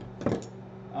present.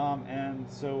 And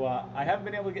so I haven't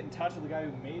been able to get in touch with the guy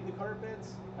who made the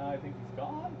carpets. I think he's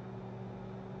gone.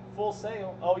 Full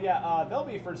sale. Oh yeah, they'll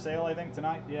be for sale I think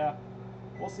tonight. Yeah,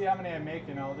 we'll see how many I make,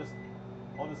 and I'll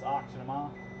just auction them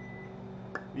off.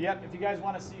 But yep, if you guys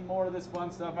want to see more of this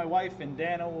fun stuff, my wife and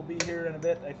Dana will be here in a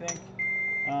bit, I think.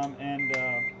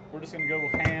 We're just gonna go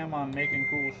ham on making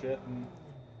cool shit, and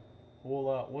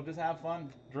we'll just have fun,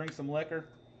 drink some liquor,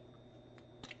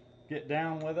 get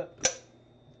down with it.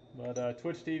 But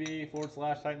Twitch TV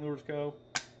 /Titan Lures Co.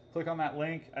 Click on that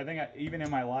link. I think even in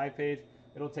my live page,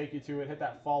 it'll take you to it. Hit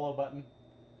that follow button.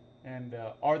 And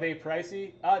are they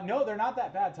pricey? No, they're not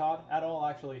that bad, Todd, at all.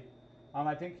 Actually,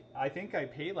 I think I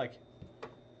paid like.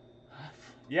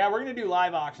 Yeah, we're gonna do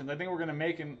live auctions. I think we're gonna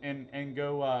make and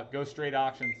go straight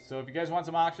auctions. So if you guys want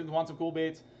some auctions, want some cool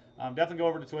baits, definitely go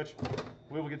over to Twitch.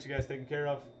 We will get you guys taken care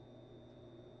of.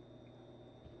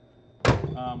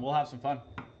 We'll have some fun.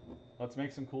 Let's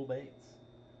make some cool baits.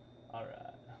 All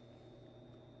right.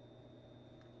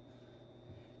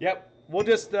 Yep, we're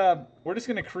just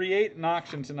gonna create an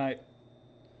auction tonight.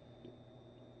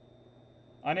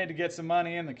 I need to get some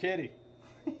money in the kitty.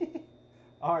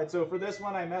 All right, so for this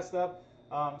one I messed up.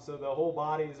 So the whole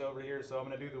body is over here, so I'm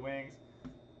gonna do the wings.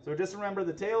 So just remember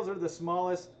the tails are the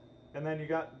smallest, and then you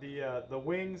got the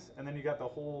wings, and then you got the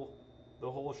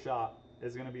whole shot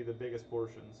is gonna be the biggest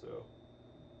portion. So.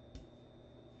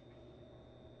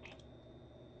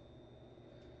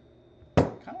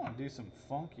 I kind of want to do some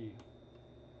funky.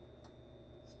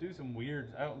 Let's do some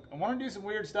weird. I want to do some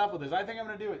weird stuff with this. I think I'm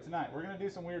going to do it tonight. We're going to do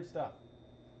some weird stuff.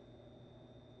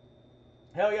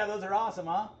 Hell yeah, those are awesome,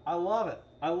 huh? I love it.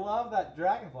 I love that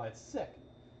dragonfly. It's sick.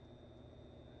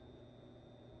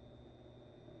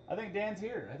 I think Dan's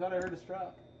here. I thought I heard his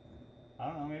truck. I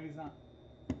don't know. Maybe he's not.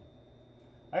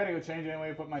 I got to go change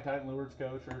anyway. Put my Titan Lures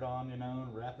Co. shirt on, and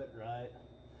wrap it right.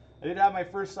 I did have my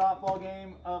first softball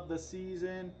game of the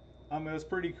season. It was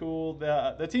pretty cool.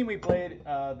 The team we played,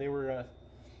 they were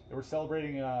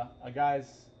celebrating a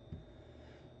guy's.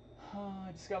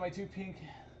 I just got my 2 pink.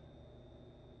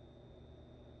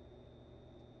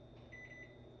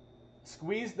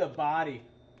 Squeeze the body.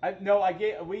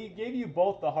 We gave you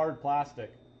both the hard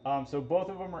plastic. So both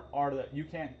of them are that you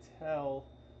can't tell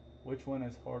which one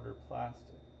is harder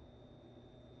plastic.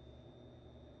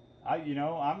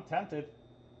 I'm tempted.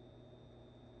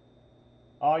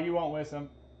 Oh, you won't miss them.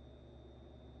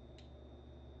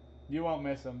 You won't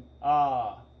miss them.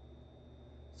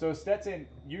 So Stetson,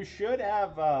 you should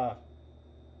have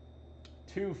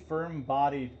 2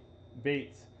 firm-bodied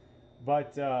baits.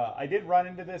 But I did run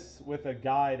into this with a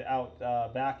guide out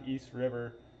back East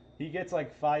River. He gets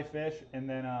like 5 fish, and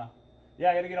then,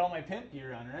 yeah, I got to get all my pimp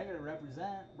gear on. I got to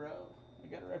represent, bro. I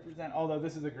got to represent. Although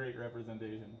this is a great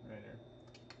representation right here.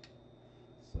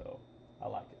 So, I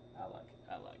like it. I like it.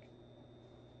 I like it.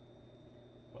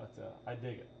 But I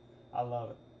dig it. I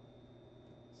love it.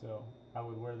 So, I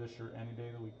would wear this shirt any day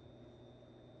of the week.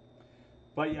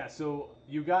 But yeah, so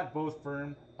you got both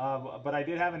firm. But I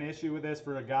did have an issue with this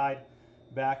for a guide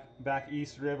back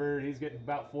East River. He's getting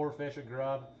about 4 fish a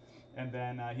grub, and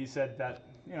then he said that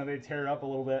they tear up a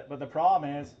little bit. But the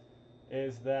problem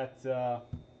is that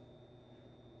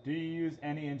do you use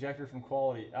any injector from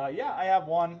Quality? Yeah, I have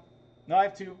 1. No, I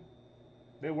have 2.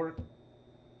 They work.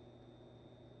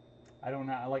 I don't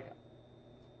know.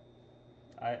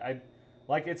 I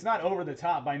it's not over the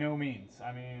top by no means.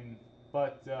 I mean,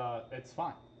 but it's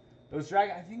fine. Those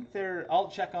dragon, I think they're, I'll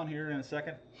check on here in a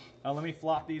second. Let me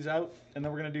flop these out, and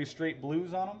then we're going to do straight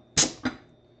blues on them.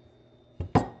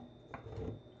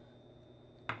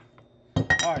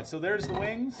 All right, so there's the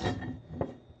wings.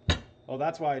 Oh,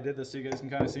 that's why I did this, so you guys can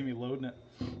kind of see me loading it.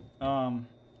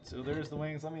 So there's the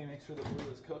wings. Let me make sure the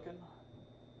blue is cooking.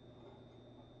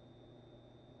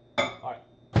 All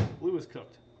right, blue is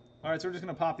cooked. All right, so we're just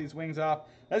going to pop these wings off.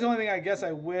 That's the only thing I guess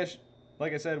I wish,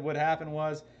 like I said, what happened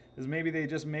is maybe they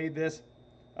just made this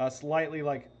slightly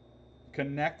like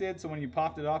connected, so when you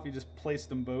popped it off, you just placed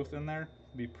them both in there.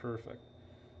 It'd be perfect.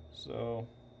 So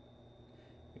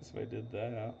I guess if I did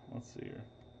that, let's see here.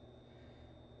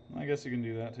 I guess you can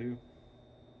do that too.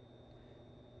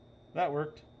 That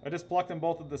worked. I just plucked them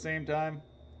both at the same time,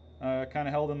 kind of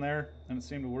held them there, and it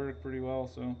seemed to work pretty well.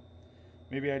 So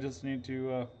maybe I just need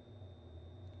to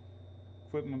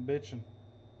quit my bitching.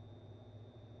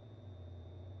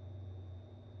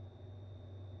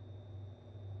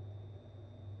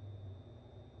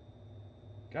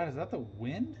 God, is that the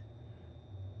wind?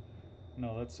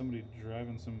 No, that's somebody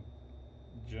driving some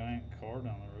giant car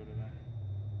down the road today.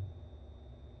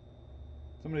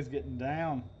 Somebody's getting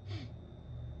down.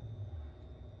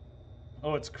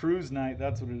 Oh, it's cruise night.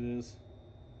 That's what it is.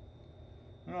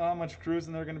 I don't know how much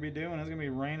cruising they're going to be doing. It's going to be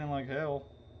raining like hell.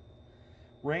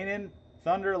 Raining,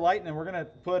 thunder, lightning. We're going to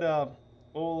put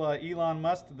old Elon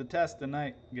Musk to the test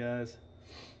tonight, guys.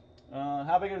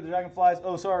 How big are the dragonflies?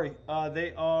 Oh, sorry.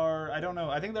 They are, I don't know.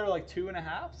 I think they're like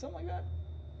 2.5, something like that.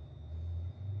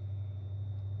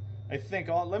 I think.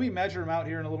 Let me measure them out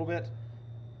here in a little bit.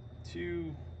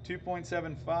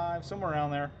 2.75, somewhere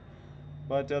around there.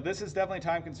 But this is definitely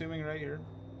time consuming right here.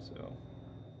 So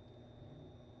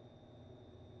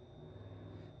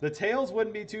the tails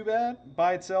wouldn't be too bad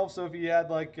by itself. So if you had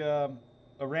like a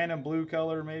random blue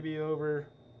color maybe over,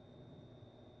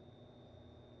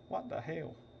 what the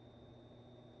hell?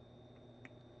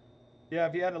 Yeah,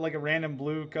 if you had like a random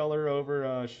blue color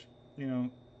over, you know,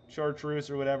 chartreuse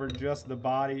or whatever, just the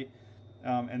body,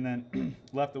 and then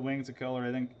left the wings a color,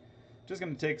 I think just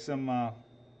gonna take some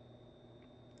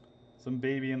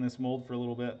baby in this mold for a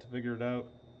little bit to figure it out.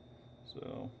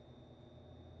 So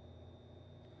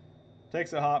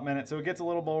takes a hot minute, so it gets a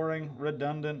little boring,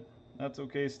 redundant. That's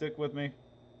okay, stick with me.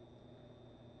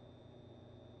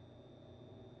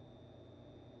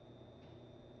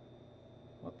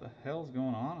 What the hell's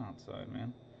going on outside,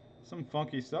 man? Some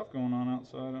funky stuff going on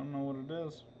outside. I don't know what it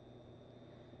is.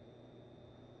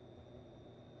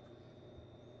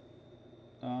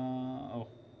 Oh,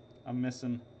 I'm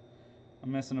missing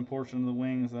a portion of the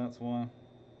wings, that's why.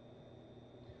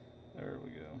 There we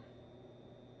go.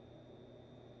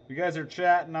 You guys are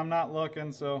chatting, I'm not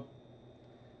looking, so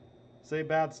say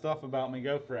bad stuff about me,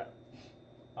 go for it.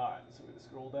 Alright, so we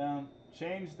scroll down.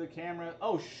 Change the camera.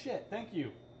 Oh shit, thank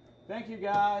you. Thank you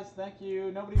guys, thank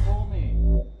you. Nobody told me.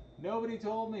 Nobody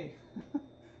told me.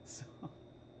 So,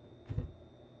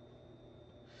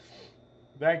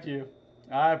 thank you.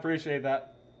 I appreciate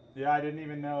that. Yeah, I didn't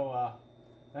even know.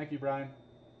 Thank you, Brian.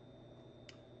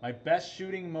 My best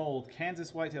shooting mold,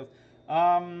 Kansas Whitetails.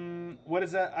 What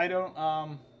is that? I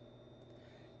don't,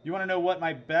 you want to know what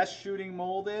my best shooting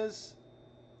mold is?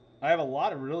 I have a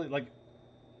lot of really, like,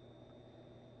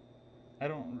 I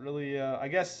don't really, I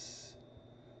guess,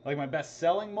 like my best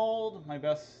selling mold, my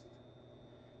best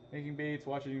making baits,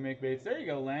 watching you make baits. There you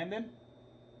go, Landon.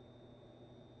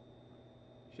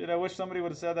 Shit, I wish somebody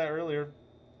would have said that earlier.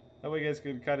 That way you guys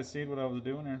could kind of see what I was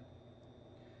doing here.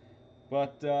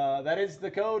 But that is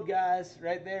the code, guys,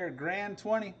 right there. Grand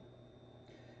 20.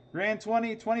 Grand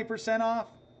 20, 20% off.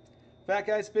 Fat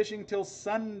Guys Fishing till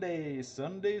Sunday.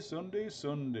 Sunday.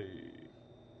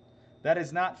 That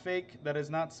is not fake. That is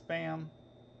not spam.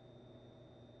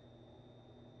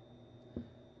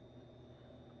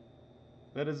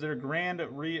 That is their grand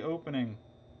reopening.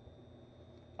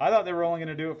 I thought they were only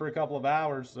going to do it for a couple of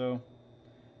hours, so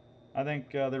I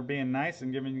think they're being nice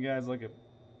and giving you guys like a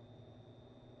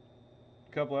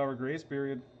couple hour grace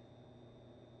period.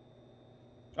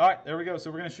 Alright, there we go. So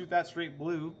we're going to shoot that straight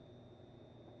blue.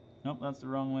 Nope, that's the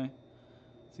wrong way.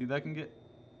 See, that can get...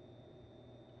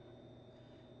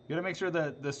 You got to make sure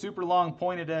that the super long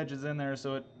pointed edge is in there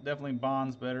so it definitely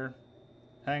bonds better.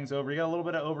 Hangs over. You got a little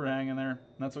bit of overhang in there.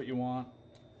 That's what you want.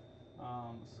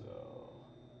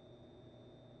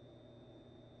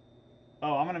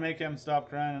 Oh, I'm going to make him stop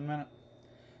crying in a minute.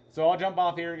 So I'll jump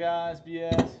off here, guys.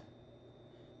 BS.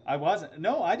 I wasn't.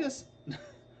 No, I just...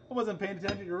 I wasn't paying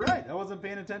attention. You're right. I wasn't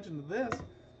paying attention to this.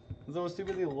 Because I was too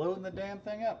busy loading the damn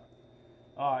thing up.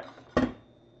 Alright.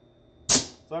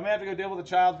 So I'm going to have to go deal with the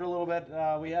child for a little bit.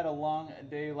 We had a long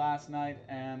day last night,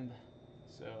 and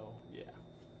so, yeah.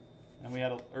 And we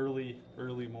had an early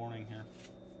morning here.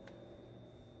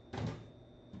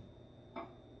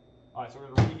 All right, so we're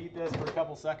gonna reheat this for a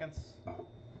couple seconds.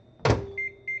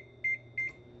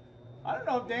 I don't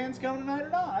know if Dan's coming tonight or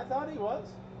not. I thought he was.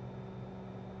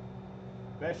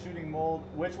 Best shooting mold.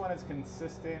 Which one is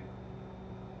consistent?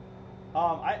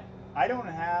 I don't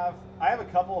have. I have a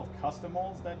couple of custom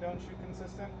molds that don't shoot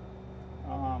consistent.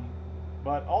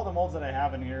 But all the molds that I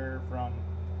have in here, from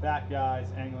Fat Guys,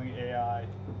 Angling AI,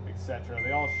 etc.,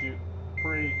 they all shoot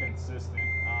pretty consistent.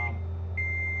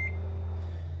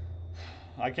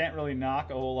 I can't really knock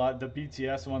a whole lot. The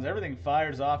BTS ones, everything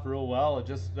fires off real well. It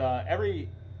just every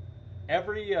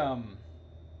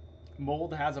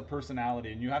mold has a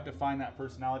personality, and you have to find that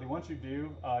personality. Once you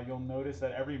do, you'll notice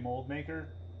that every mold maker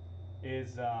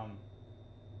is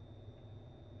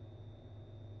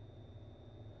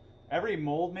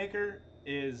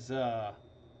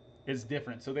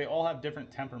different. So they all have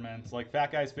different temperaments. Like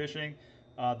Fat Guys Fishing,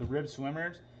 the rib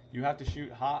swimmers, you have to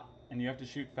shoot hot and you have to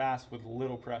shoot fast with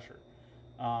little pressure.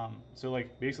 So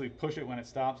like basically push it when it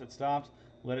stops,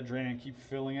 let it drain and keep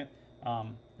filling it.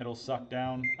 It'll suck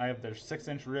down. I have their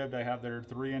 6-inch ribbed, I have their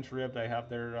 3-inch ribbed, I have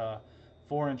their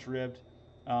 4-inch ribbed.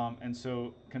 And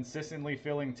so consistently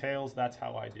filling tails, that's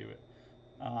how I do it.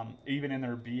 Even in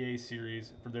their BA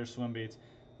series for their swim baits.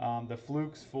 The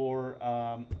flukes for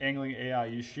Angling AI,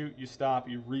 you shoot, you stop,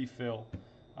 you refill.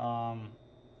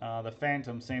 The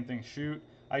Phantom, same thing,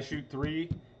 I shoot 3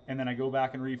 and then I go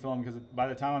back and refill them, because by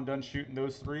the time I'm done shooting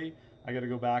those 3, I got to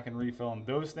go back and refill them.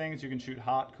 Those things you can shoot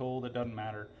hot, cold, it doesn't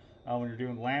matter. When you're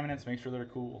doing laminates, make sure they're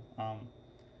cool.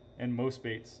 And most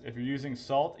baits, if you're using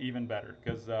salt, even better,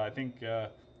 because I think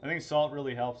salt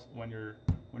really helps when you're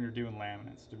doing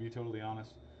laminates, to be totally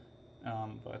honest.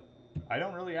 But I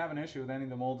don't really have an issue with any of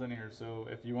the molds in here. So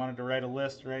if you wanted to write a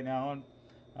list right now,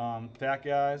 Fat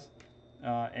Guys,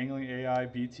 Angling AI,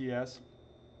 BTS,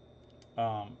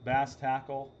 Bass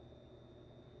Tackle.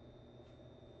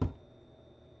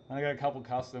 I got a couple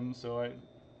customs, so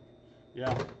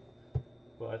yeah.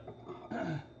 But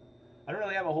I don't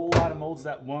really have a whole lot of molds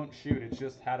that won't shoot. It's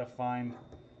just how to find,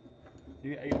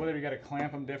 whether you got to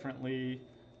clamp them differently,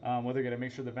 whether you got to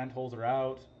make sure the vent holes are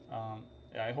out.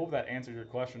 I hope that answers your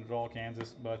question at all,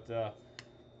 Kansas. But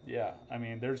yeah, I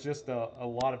mean, there's just a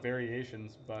lot of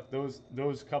variations. But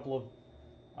those couple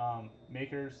of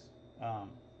makers,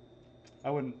 I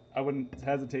wouldn't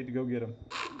hesitate to go get them.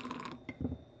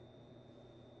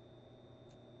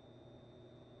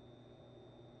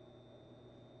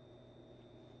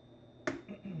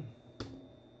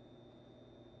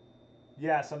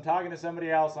 Yes, I'm talking to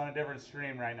somebody else on a different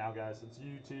stream right now, guys. It's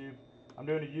YouTube. I'm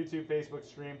doing a YouTube Facebook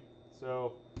stream.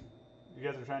 So you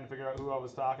guys are trying to figure out who I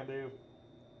was talking to.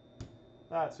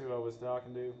 That's who I was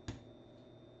talking to.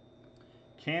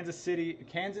 Kansas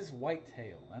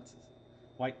Whitetail. That's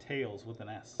Whitetails with an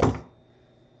S.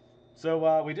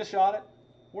 So we just shot it.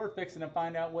 We're fixing to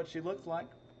find out what she looks like.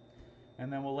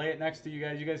 And then we'll lay it next to you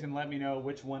guys. You guys can let me know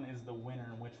which one is the winner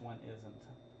and which one isn't.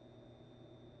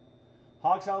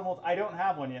 Hog salad molds, I don't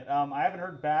have one yet. I haven't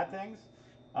heard bad things.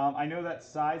 I know that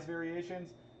size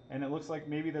variations, and it looks like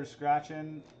maybe they're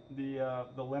scratching the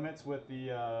limits with the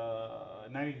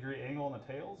 90-degree angle on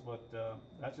the tails, but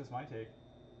that's just my take.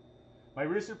 My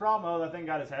rooster problem, that thing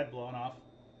got his head blown off.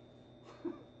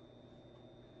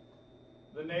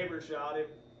 The neighbor shot him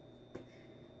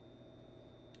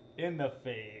in the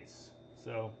face.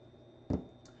 So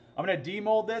I'm going to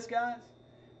demold this, guys.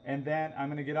 And then I'm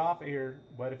going to get off of here.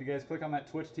 But if you guys click on that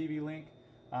Twitch TV link,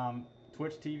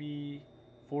 Twitch TV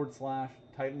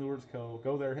 /Titan Lures Co.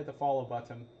 Go there, hit the follow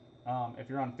button. If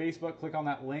you're on Facebook, click on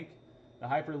that link, the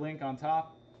hyperlink on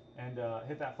top, and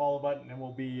hit that follow button, and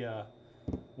we'll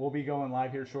be going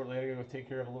live here shortly. I gotta go take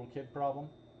care of a little kid problem.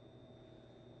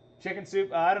 Chicken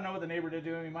soup. I don't know what the neighbor did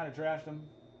to him. He might have trashed him.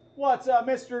 What's up,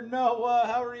 Mr. Noah?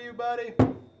 How are you, buddy?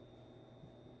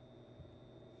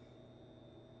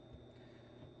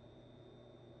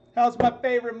 How's my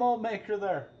favorite mold maker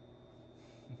there?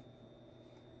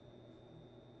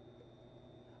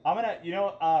 I'm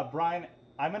gonna, Brian,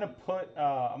 I'm gonna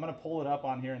pull it up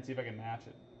on here and see if I can match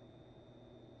it.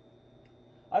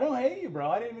 I don't hate you,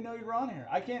 bro. I didn't even know you were on here.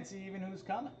 I can't see even who's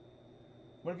coming.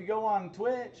 But if you go on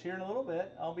Twitch here in a little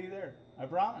bit, I'll be there. I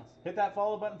promise. Hit that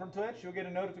follow button from Twitch. You'll get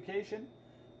a notification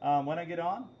when I get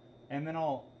on, and then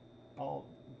I'll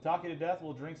talk you to death.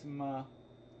 We'll drink some.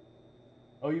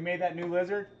 Oh, you made that new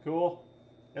lizard? Cool.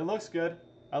 It looks good.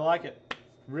 I like it.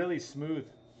 Really smooth.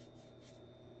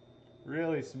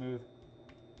 Really smooth.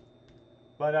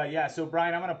 But yeah, so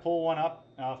Brian, I'm gonna pull one up,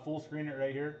 full screen it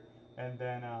right here, and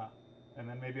then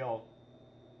maybe I'll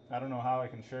I don't know how I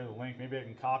can share the link. Maybe I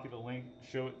can copy the link,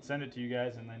 show it, send it to you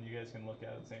guys, and then you guys can look at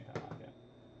it at the same time I can.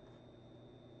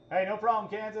 Hey, no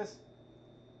problem, Kansas.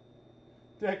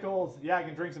 Dickles. Yeah, I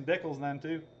can drink some Dickles then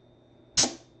too.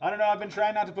 I don't know. I've been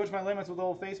trying not to push my limits with the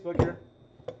old Facebook here.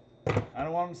 I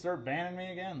don't want them to start banning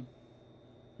me again.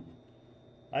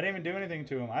 I didn't even do anything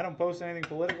to them. I don't post anything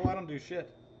political. I don't do shit.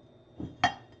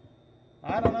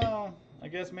 I don't know. I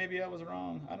guess maybe I was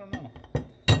wrong. I don't know. I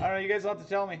don't know. You guys will have to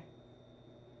tell me.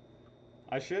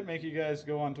 I should make you guys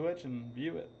go on Twitch and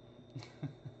view it.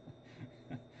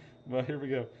 But here we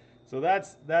go. So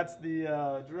that's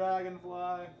the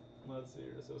Dragonfly. Let's see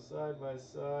here. So side by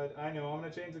side. I know. I'm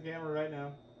going to change the camera right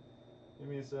now. Give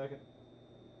me a second.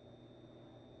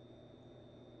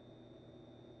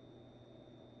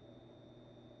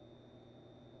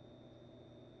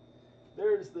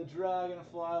 There's the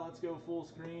Dragonfly. Let's go full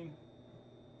screen.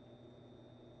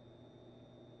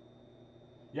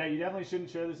 Yeah, you definitely shouldn't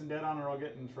share this in dead on or I'll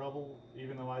get in trouble,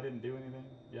 even though I didn't do anything.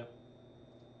 Yep.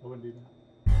 I wouldn't do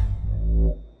that.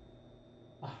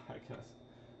 Alright, guys.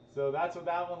 So that's what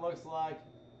that one looks like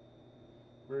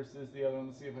versus the other one.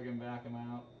 Let's see if I can back them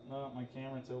out. No, my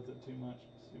camera tilted too much.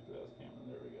 Stupid ass camera.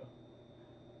 There we go.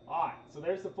 Alright, so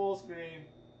there's the full screen.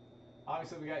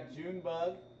 Obviously, we got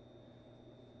Junebug.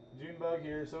 Junebug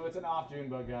here. So it's an off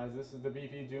Junebug, guys. This is the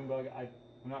beefy Junebug. I'm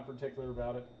not particular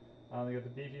about it. They got the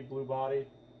beefy blue body,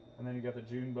 and then you got the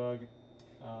Junebug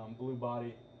blue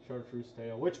body chartreuse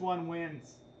tail. Which one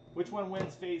wins? Which one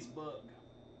wins Facebook?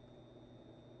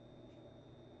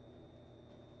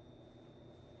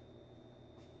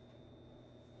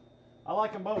 I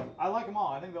like them both. I like them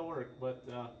all. I think they'll work. But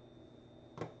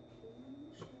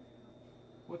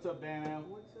what's up, Dano?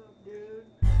 What's up, dude?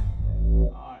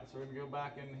 All right, so we're gonna go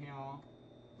back in here.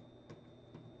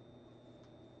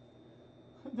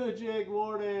 The Jig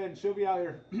Warden. She'll be out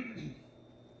here. I'm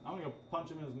gonna go punch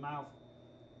him in his mouth.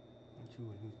 Punch you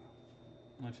in whose mouth?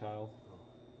 My child.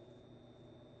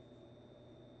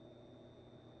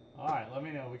 All right, let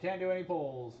me know. We can't do any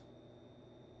polls.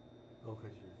 Oh,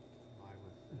 because you're live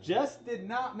with... Jess did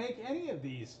not make any of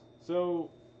these,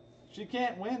 so she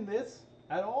can't win this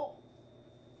at all.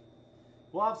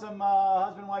 We'll have some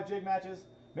husband-wife jig matches.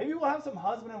 Maybe we'll have some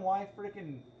husband and wife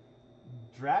freaking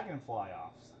Dragonfly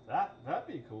offs. That'd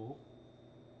be cool.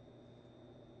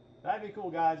 That'd be cool,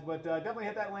 guys. But definitely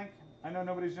hit that link. I know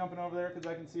nobody's jumping over there because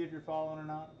I can see if you're following or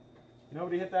not.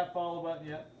 Nobody hit that follow button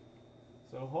yet.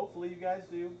 So hopefully you guys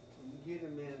do. When you get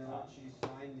a minute, I'll let you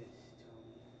sign this,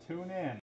 Tony. Tune in.